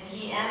 And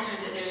he answered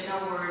that there's no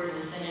word in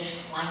the Finnish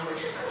language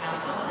for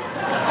accountability.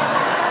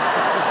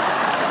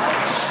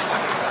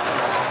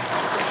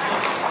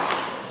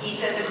 He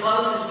said the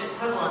closest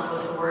equivalent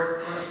was the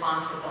word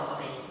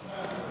responsibility.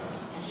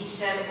 And he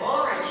said,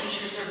 all of our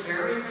teachers are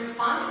very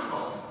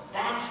responsible.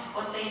 That's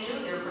what they do.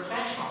 They're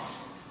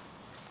professionals.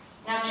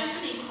 Now,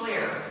 just to be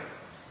clear,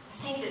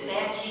 I think that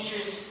bad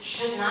teachers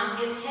should not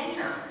get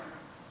tenure.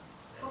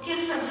 Who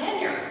gives them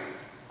tenure?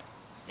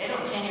 They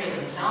don't tenure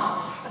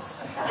themselves.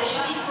 They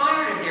should be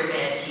fired if they're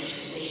bad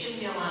teachers. They shouldn't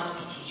be allowed to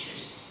be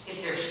teachers.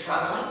 If they're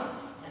struggling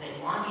and they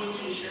want to be a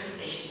teacher,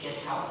 they should get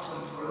help to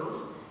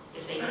improve.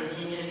 If they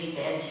continue to be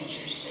bad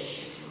teachers, they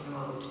should be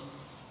removed.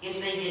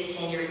 If they get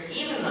tenure,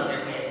 even though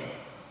they're bad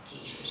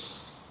teachers,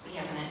 we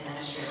have an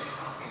administrative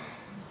problem.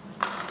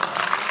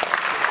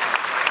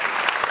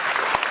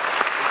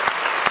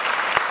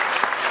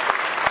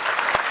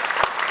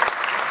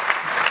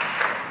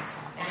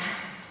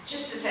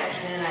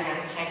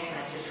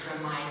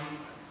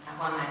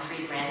 One of my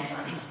 3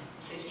 grandsons,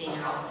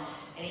 16-year-old,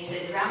 and he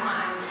said,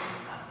 Grandma, I'm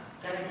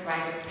going to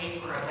write a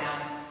paper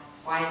about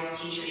why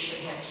teachers should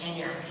have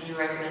tenure. Can you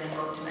recommend a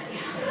book to me? And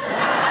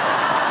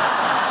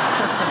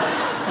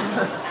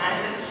I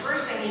said, the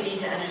first thing you need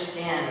to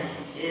understand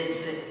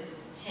is that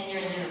tenure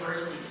in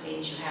universities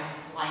means you have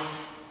a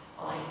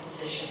life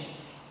position.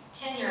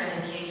 Tenure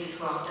in K through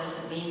 12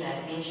 doesn't mean that.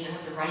 It means you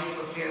have the right to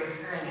a fair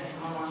hearing if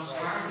someone wants to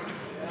fire you.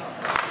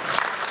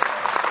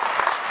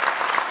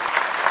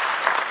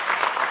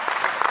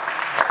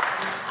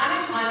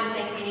 I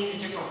think we need a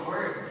different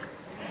word,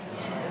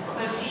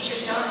 because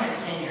teachers don't have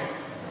tenure.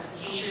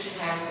 Teachers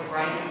have the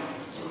right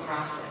to due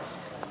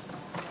process.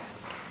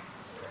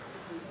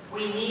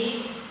 We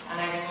need an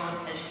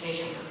excellent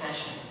education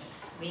profession.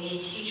 We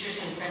need teachers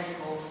and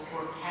principals who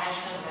are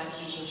passionate about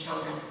teaching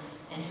children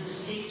and who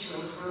seek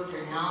to improve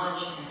their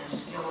knowledge and their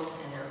skills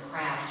and their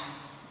craft.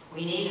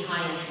 We need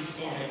high entry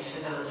standards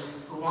for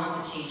those who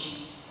want to teach,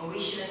 and we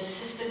should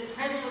insist that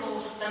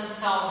principals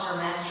themselves are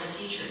master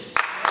teachers.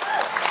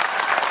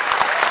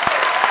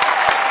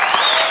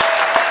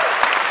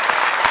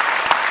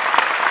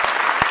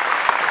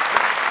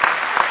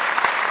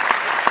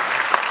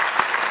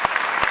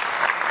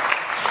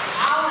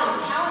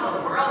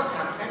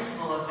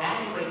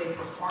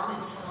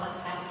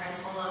 Unless that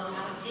principal knows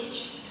how to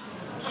teach.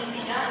 It can't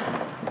be done.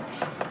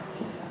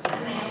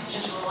 Then they have to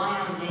just rely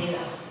on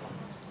data.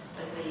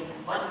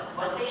 But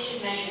what they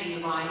should measure you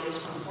by is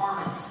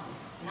performance,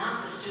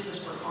 not the student's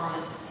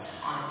performance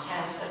on a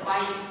test, but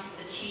by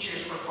the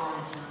teacher's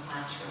performance in the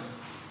classroom.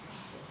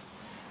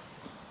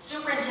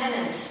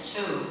 Superintendents,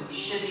 too,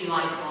 should be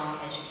lifelong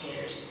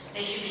educators.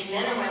 They should be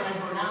men and women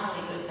who are not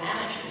only good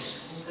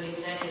managers and good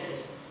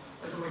executives,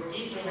 but who are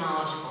deeply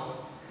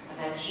knowledgeable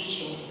about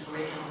teaching and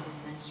curriculum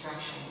and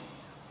instruction.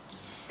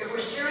 If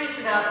we're serious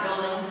about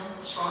building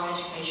a strong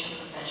education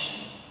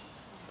profession,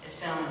 as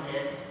Finland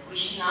did, we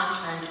should not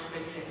turn to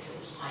quick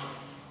fixes like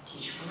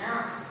Teach for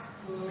America.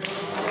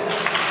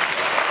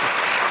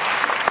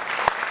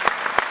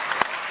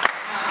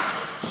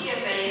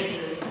 TFA is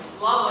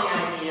a lovely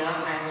idea.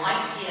 I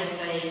like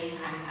TFA.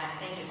 I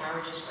think if I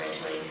were just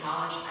graduating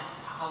college, I'd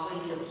probably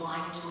be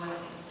applying to it. I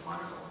think it's a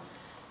wonderful,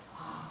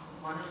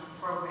 wonderful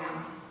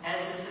program,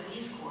 as is the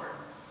Peace Corps.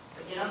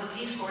 But you know, the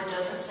Peace Corps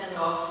doesn't send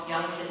off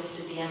young kids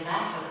to be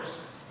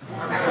ambassadors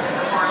or members of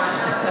the Foreign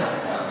Service.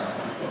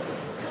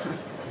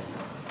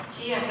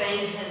 TFA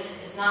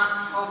is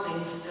not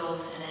helping to build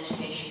an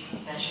education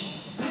profession.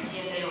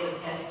 TFA over the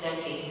past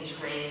decade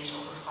has raised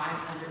over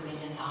 $500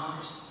 million.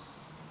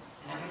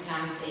 And every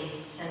time they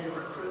send a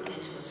recruit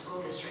into a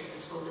school district, the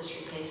school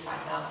district pays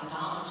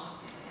 $5,000.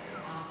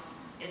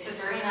 It's a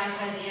very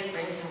nice idea. It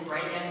brings in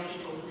bright young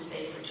people who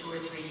stay for 2 or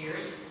 3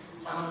 years.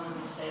 Some of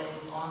them will stay a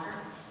little longer.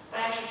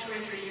 But after 2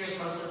 or 3 years,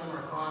 most of them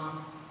are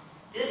gone.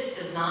 This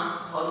does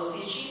not close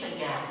the achievement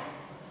gap.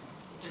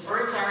 It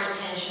diverts our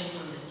attention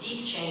from the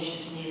deep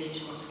changes needed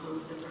to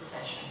improve the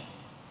profession.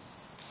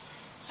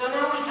 So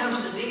now we come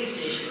to the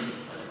biggest issue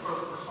of the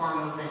corporate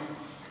reform movement,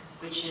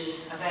 which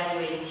is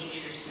evaluating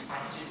teachers by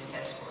student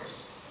test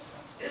scores.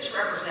 This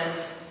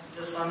represents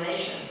the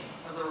summation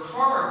of the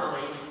reformer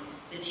belief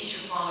that teacher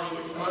quality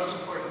is the most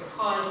important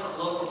cause of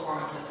low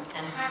performance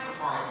and high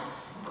performance,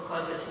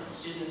 because if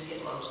students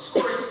get low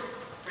scores,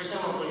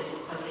 presumably it's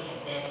because they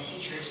had bad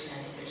teachers,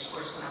 and if their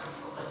scores went up, it's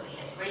because they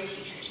had great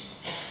teachers.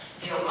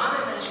 The Obama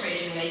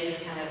administration made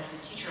this kind of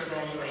teacher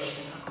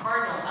evaluation a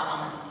cardinal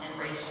element and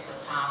race to the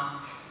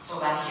top. So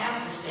about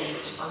half the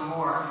states or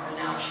more have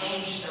now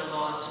changed their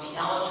laws to be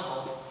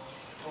eligible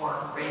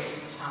for race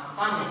to the top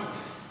funding.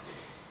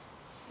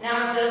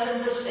 Now,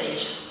 dozens of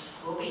states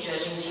will be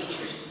judging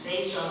teachers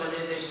based on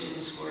whether their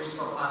student scores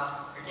go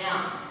up or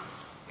down.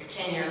 Their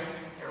tenure,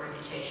 their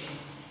reputation,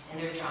 and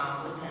their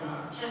job will depend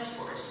on the test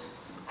scores.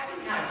 I've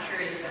been kind of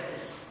curious about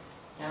this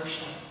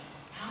notion.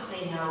 How do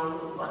they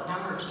know what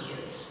number to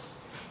use?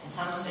 In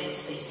some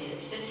states, they say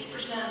it's 50%.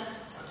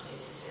 Some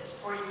states, they say it's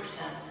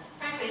 40%.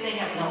 Frankly, they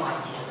have no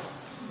idea.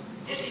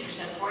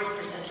 50%,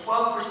 40%,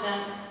 12%.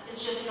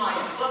 It's just, like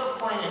flip a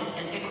coin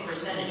and pick a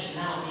percentage, and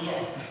that'll be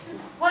it.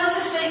 What does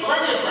the state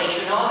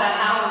legislature know about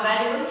how to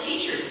evaluate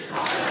teachers?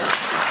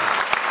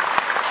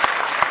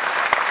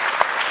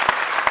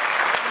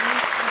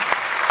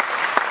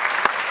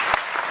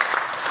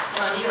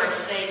 In New York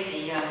State,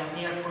 the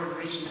New York Board of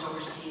Regents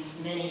oversees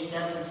many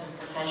dozens of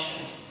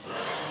professions.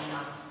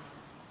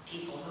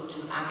 People who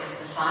do, I guess,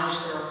 massage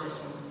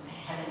therapists and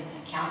having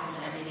accountants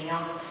and everything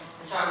else.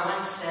 And so I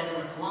once said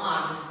in a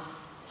blog,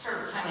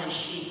 sort of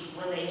tongue-in-cheek,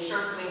 when they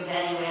start doing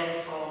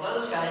value-added for all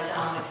those guys,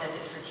 I'll accept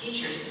it for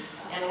teachers.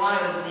 And one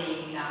of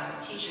the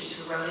teachers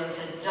who wrote in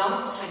said,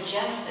 "Don't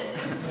suggest it."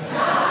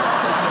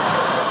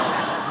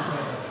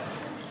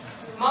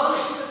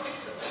 Most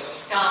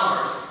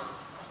scholars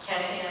of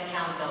testing and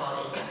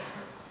accountability,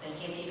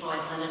 thinking people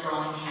like Linda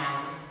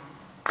Darling-Hammond,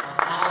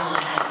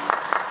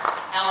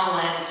 Alan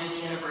Ladd at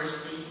Duke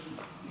University,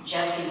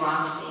 Jesse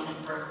Rothstein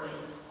at Berkeley,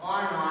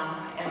 on and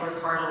on,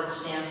 Edward Partle at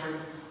Stanford,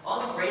 all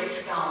the great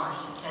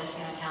scholars in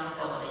testing and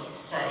accountability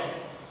say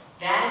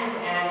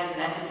value-added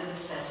methods of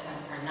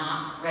assessment are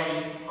not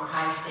ready for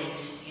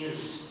high-stakes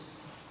use.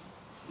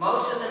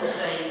 Most of them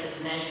say that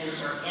the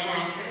measures are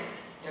inaccurate,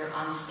 they're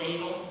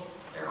unstable,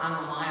 they're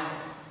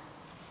unreliable.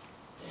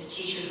 That a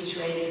teacher who's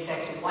rated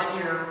effective 1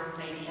 year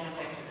may be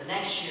ineffective the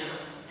next year,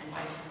 and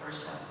vice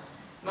versa.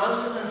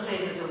 Most of them say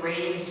that the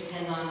ratings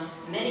depend on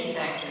many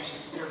factors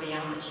that are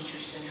beyond the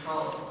teacher's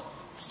control.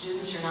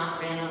 Students are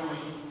not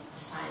randomly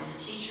assigned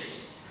to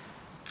teachers.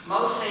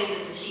 Most say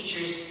that the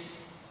teachers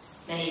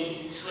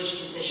may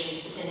switch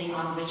positions depending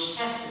on which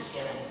test is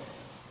given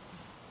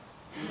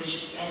and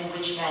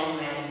which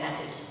value-added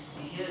method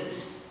you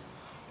use.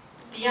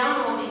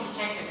 Beyond all these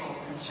technical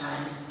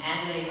concerns,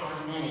 and they are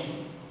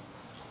many,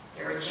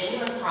 there are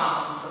genuine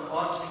problems that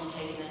ought to be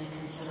taken into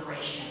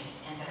consideration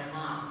and that are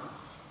not.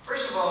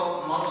 First of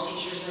all, most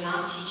teachers are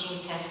not teaching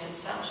tested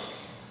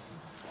subjects,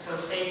 so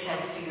states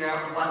have to figure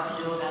out what to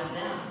do about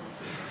them.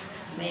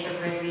 You may have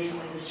read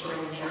recently the story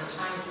in the New York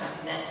Times about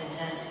the mess in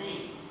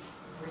Tennessee,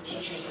 where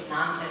teachers of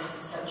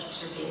non-tested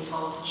subjects are being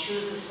told to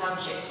choose a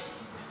subject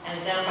and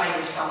identify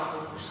yourself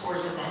with the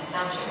scores of that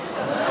subject.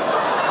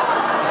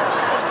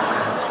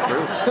 It's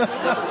true.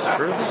 It's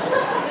true.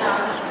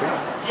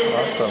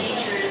 Visiting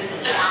teachers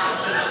and shop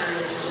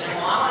teachers will say,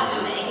 "Well, I want to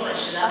do the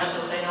English," and others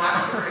will say, "No, I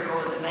prefer to go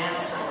with the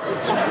math scores."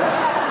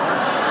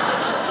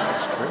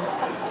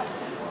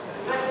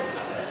 But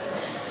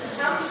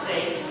some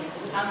states,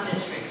 some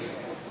districts,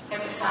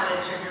 have decided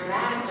to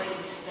dramatically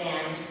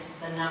expand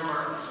the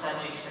number of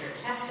subjects that are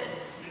tested,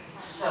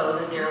 so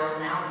that there will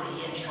now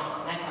be, in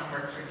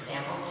Charlotte-Mecklenburg, for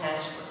example,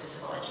 tests for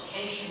physical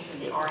education, for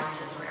the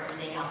arts, and for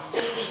everything else.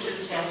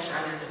 52 tests are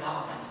under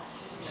development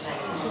for that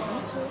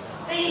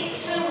district.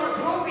 Soon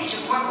we'll reach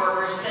a point where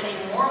we're spending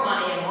more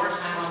money and more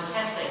time on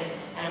testing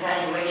and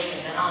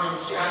evaluation than on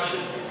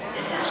instruction.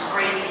 This is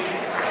crazy.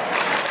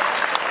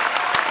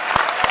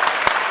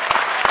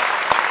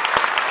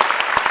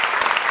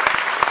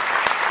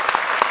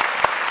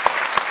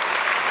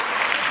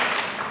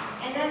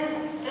 And then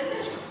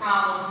there's the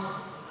problem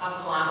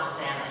of collateral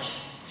damage,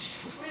 which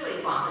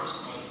really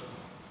bothers me.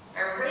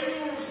 By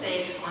raising the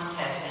stakes on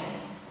testing,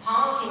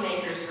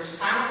 policymakers are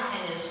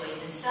simultaneously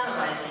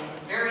incentivizing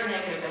very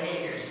negative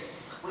behaviors.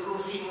 We will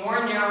see more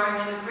narrowing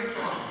of the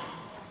curriculum.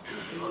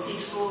 We will see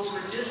schools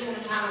reducing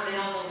the time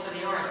available for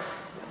the arts,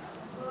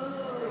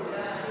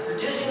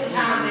 reducing the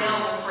time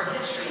available for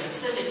history and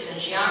civics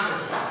and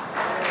geography,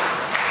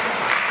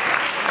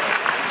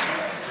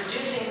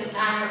 reducing the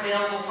time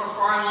available for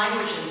foreign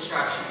language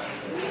instruction,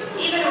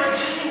 even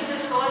reducing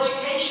physical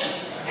education.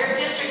 There are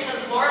districts in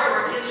Florida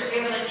where kids are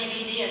given a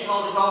DVD and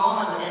told to go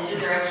home and do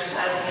their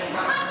exercising in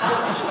front of the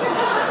television set.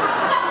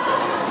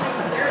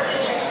 There are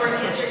districts where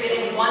kids are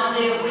getting 1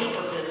 day a week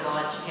of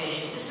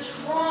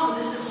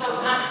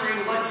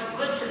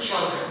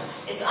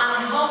It's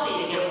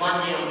unhealthy to get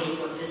 1 day a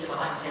week of physical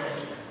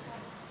activity.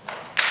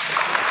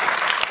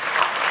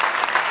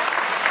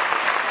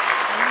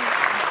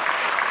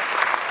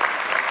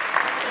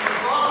 And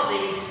with all of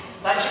the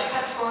budget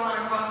cuts going on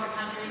across the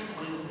country,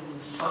 we will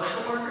lose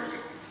social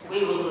workers,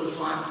 we will lose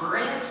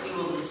librarians, we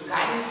will lose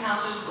guidance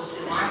counselors, we'll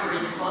see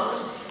libraries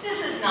closed.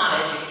 This is not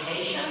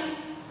education.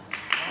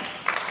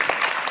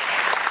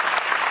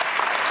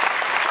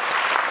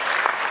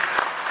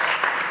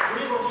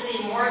 We will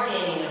see more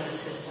gaming of the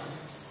system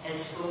as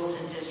schools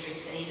and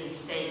districts and even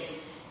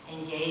states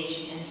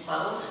engage in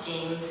subtle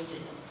schemes to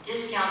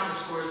discount the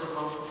scores of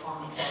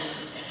low-performing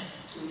students,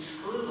 to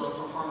exclude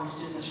low-performing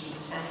students from the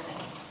testing.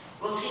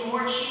 We'll see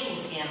more cheating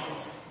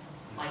scandals,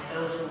 like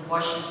those in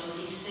Washington,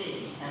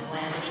 D.C. and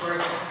Atlanta,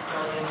 Georgia,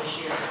 earlier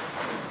this year.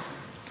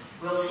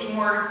 We'll see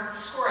more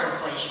score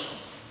inflation.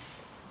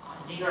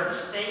 New York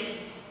State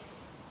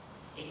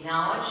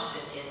acknowledged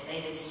that it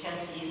made its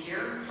test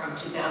easier from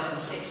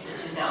 2006 to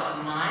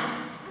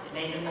 2009. It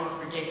made them more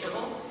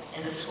predictable,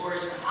 and the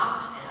scores went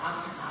up and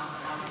up and up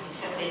and up,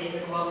 except they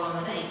didn't go up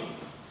on the date.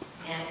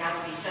 And it got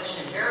to be such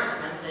an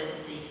embarrassment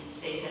that the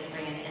state had to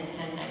bring in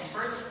independent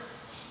experts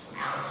from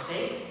out of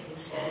state who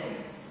said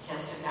the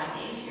tests have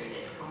gotten easier,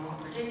 they've become more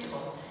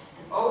predictable.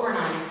 And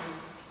overnight,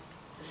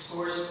 the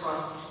scores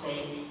across the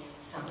state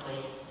simply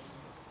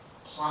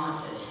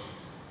plummeted.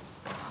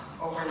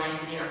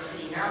 Overnight, the New York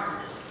City miracle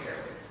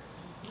disappeared.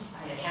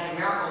 I had a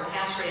miracle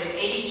pass rate of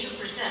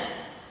 82%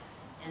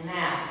 in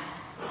math.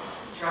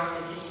 It dropped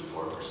to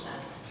 54%.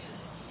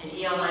 In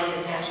ELA,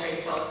 the pass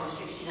rate fell from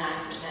 69%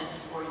 to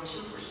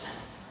 42%.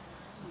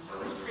 So it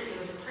was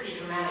a pretty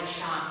dramatic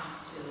shock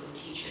to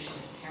teachers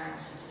and to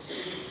parents and to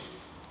students.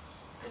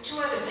 But two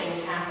other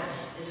things happen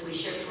as we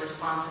shift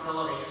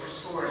responsibility for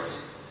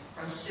scores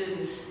from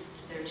students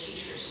to their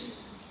teachers.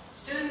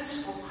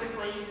 Students will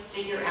quickly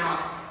figure out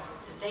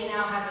that they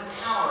now have the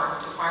power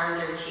to fire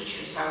their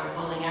teachers by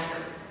withholding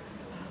effort.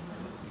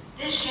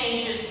 This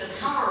changes the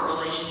power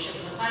relationship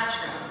in the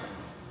classroom.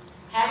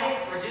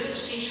 Having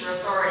reduced teacher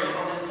authority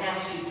over the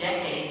past few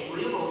decades,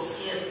 we will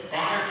see it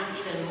battered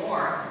even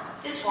more.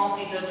 This won't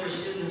be good for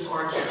students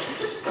or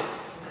teachers.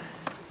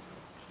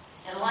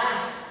 And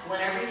last, when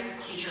every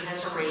teacher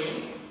has a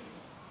rating,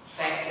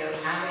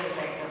 effective, highly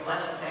effective,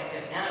 less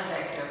effective,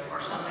 ineffective,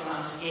 or something on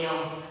a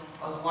scale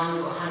of 1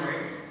 to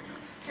 100,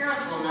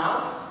 parents will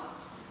know,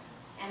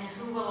 and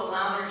who will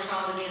allow their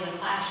child to be in the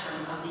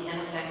classroom of the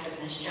ineffective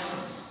Miss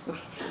Jones?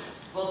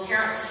 Will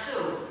parents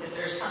sue if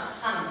their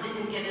son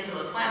didn't get into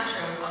the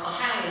classroom of the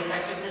highly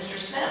effective Mr.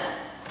 Smith?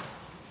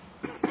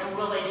 And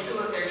will they sue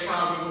if their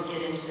child didn't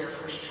get into their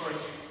first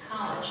choice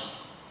college?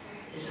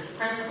 Is it the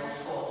principal's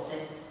fault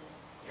that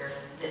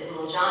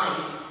little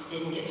Johnny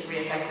didn't get 3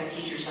 effective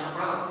teachers in a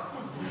row?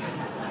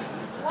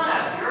 What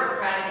a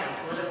bureaucratic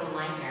and political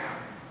nightmare.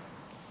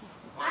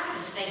 Well, I have a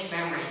distinct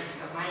memory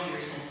of my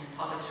years in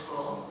public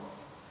school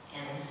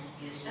in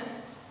Houston.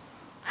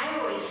 I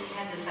always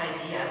had this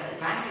idea that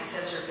my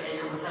success or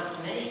failure was up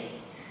to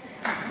me.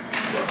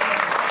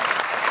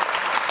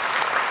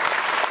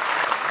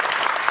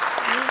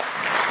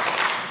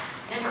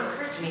 It never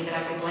occurred to me that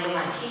I could blame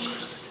my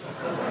teachers.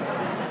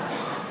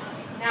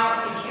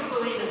 Now, if you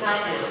believe as I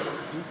do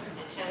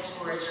that test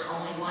scores are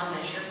only one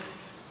measure,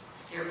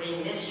 they're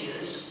being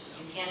misused,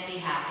 you can't be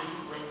happy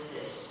with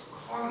this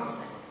reform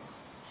movement.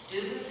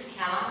 Students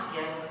cannot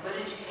get a good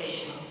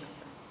education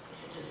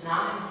if it does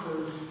not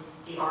include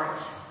the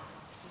arts.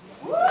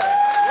 Those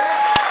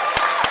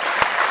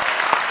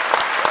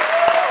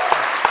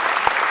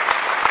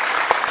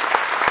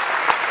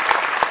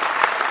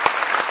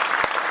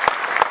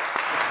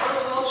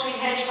Wall Street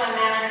hedge fund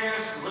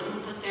managers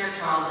wouldn't put their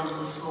child into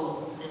a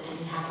school that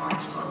didn't have an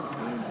arts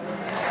program.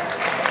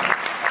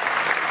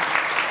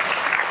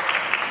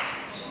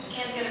 Students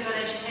can't get a good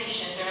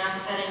education if they're not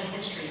studying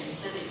history and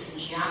civics and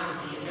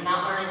geography, if they're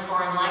not learning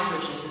foreign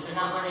languages, if they're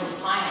not learning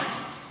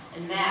science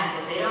and math,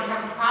 if they don't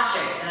have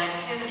projects and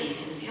activities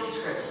and field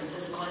trips and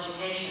physical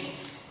education.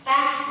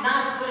 That's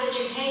not good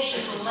education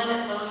to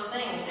limit those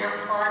things.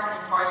 They're part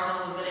and parcel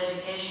of a good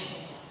education.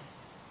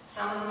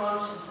 Some of the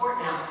most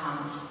important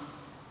outcomes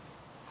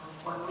of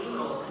what we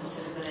will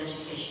consider good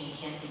education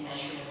can't be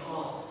measured at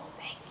all.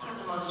 One of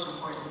the most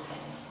important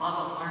things,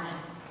 love of learning,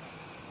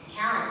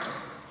 character,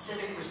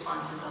 civic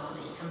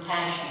responsibility,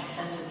 compassion,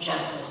 sense of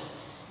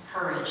justice,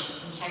 courage,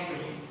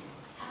 integrity.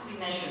 How do we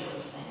measure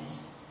those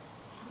things?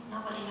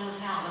 Nobody knows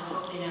how. Let's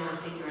hope they never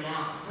figure it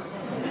out.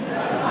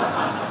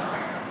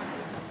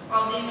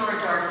 Well, these are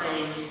dark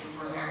days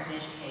for American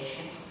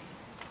education.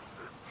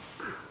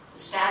 The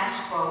status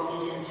quo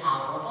is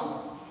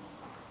intolerable,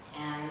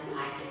 and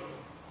I get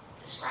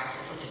described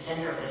as a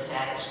defender of the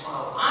status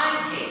quo.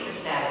 I hate the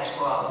status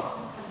quo.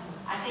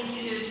 I think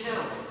you do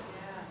too.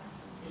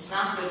 It's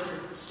not good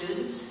for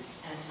students,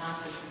 and it's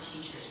not good for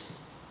teachers.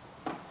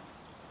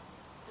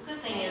 The good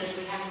thing is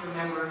we have to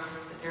remember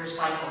that there are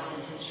cycles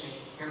in history.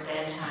 There are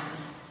bad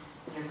times.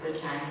 There are good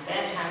times.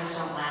 Bad times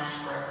don't last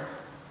forever.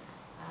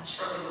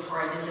 Shortly before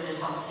I visited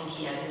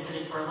Helsinki, I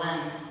visited Berlin.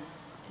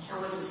 And here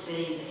was a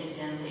city that had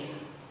been the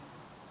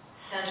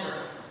center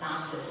of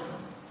Nazism,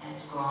 and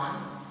it's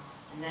gone.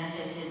 And then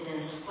it had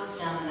been split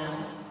down the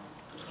middle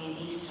between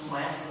East and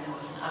West, and there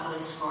was an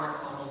ugly scar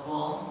called the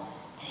Wall,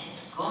 and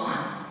it's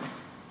gone.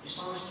 There's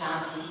no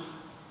Stasi.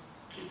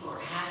 People are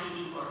happy,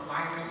 people are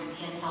vibrant. You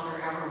can't tell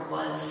there ever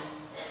was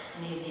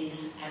any of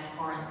these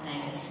abhorrent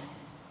things.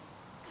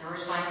 There are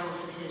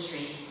cycles of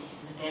history,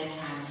 and the bad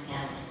times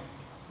end.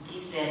 And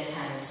these bad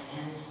times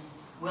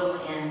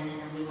will end,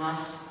 and we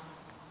must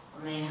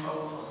remain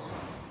hopeful.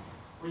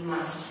 We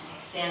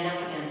must stand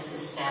up against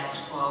this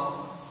status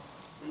quo.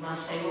 We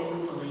must say what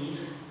we believe.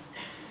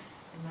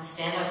 We must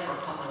stand up for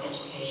public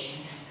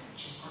education,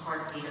 which is the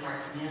heartbeat of our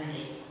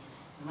community.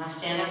 We must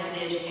stand up for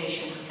the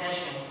education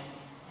profession,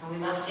 and we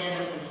must stand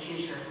up for the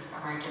future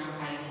of our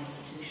democratic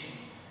institutions.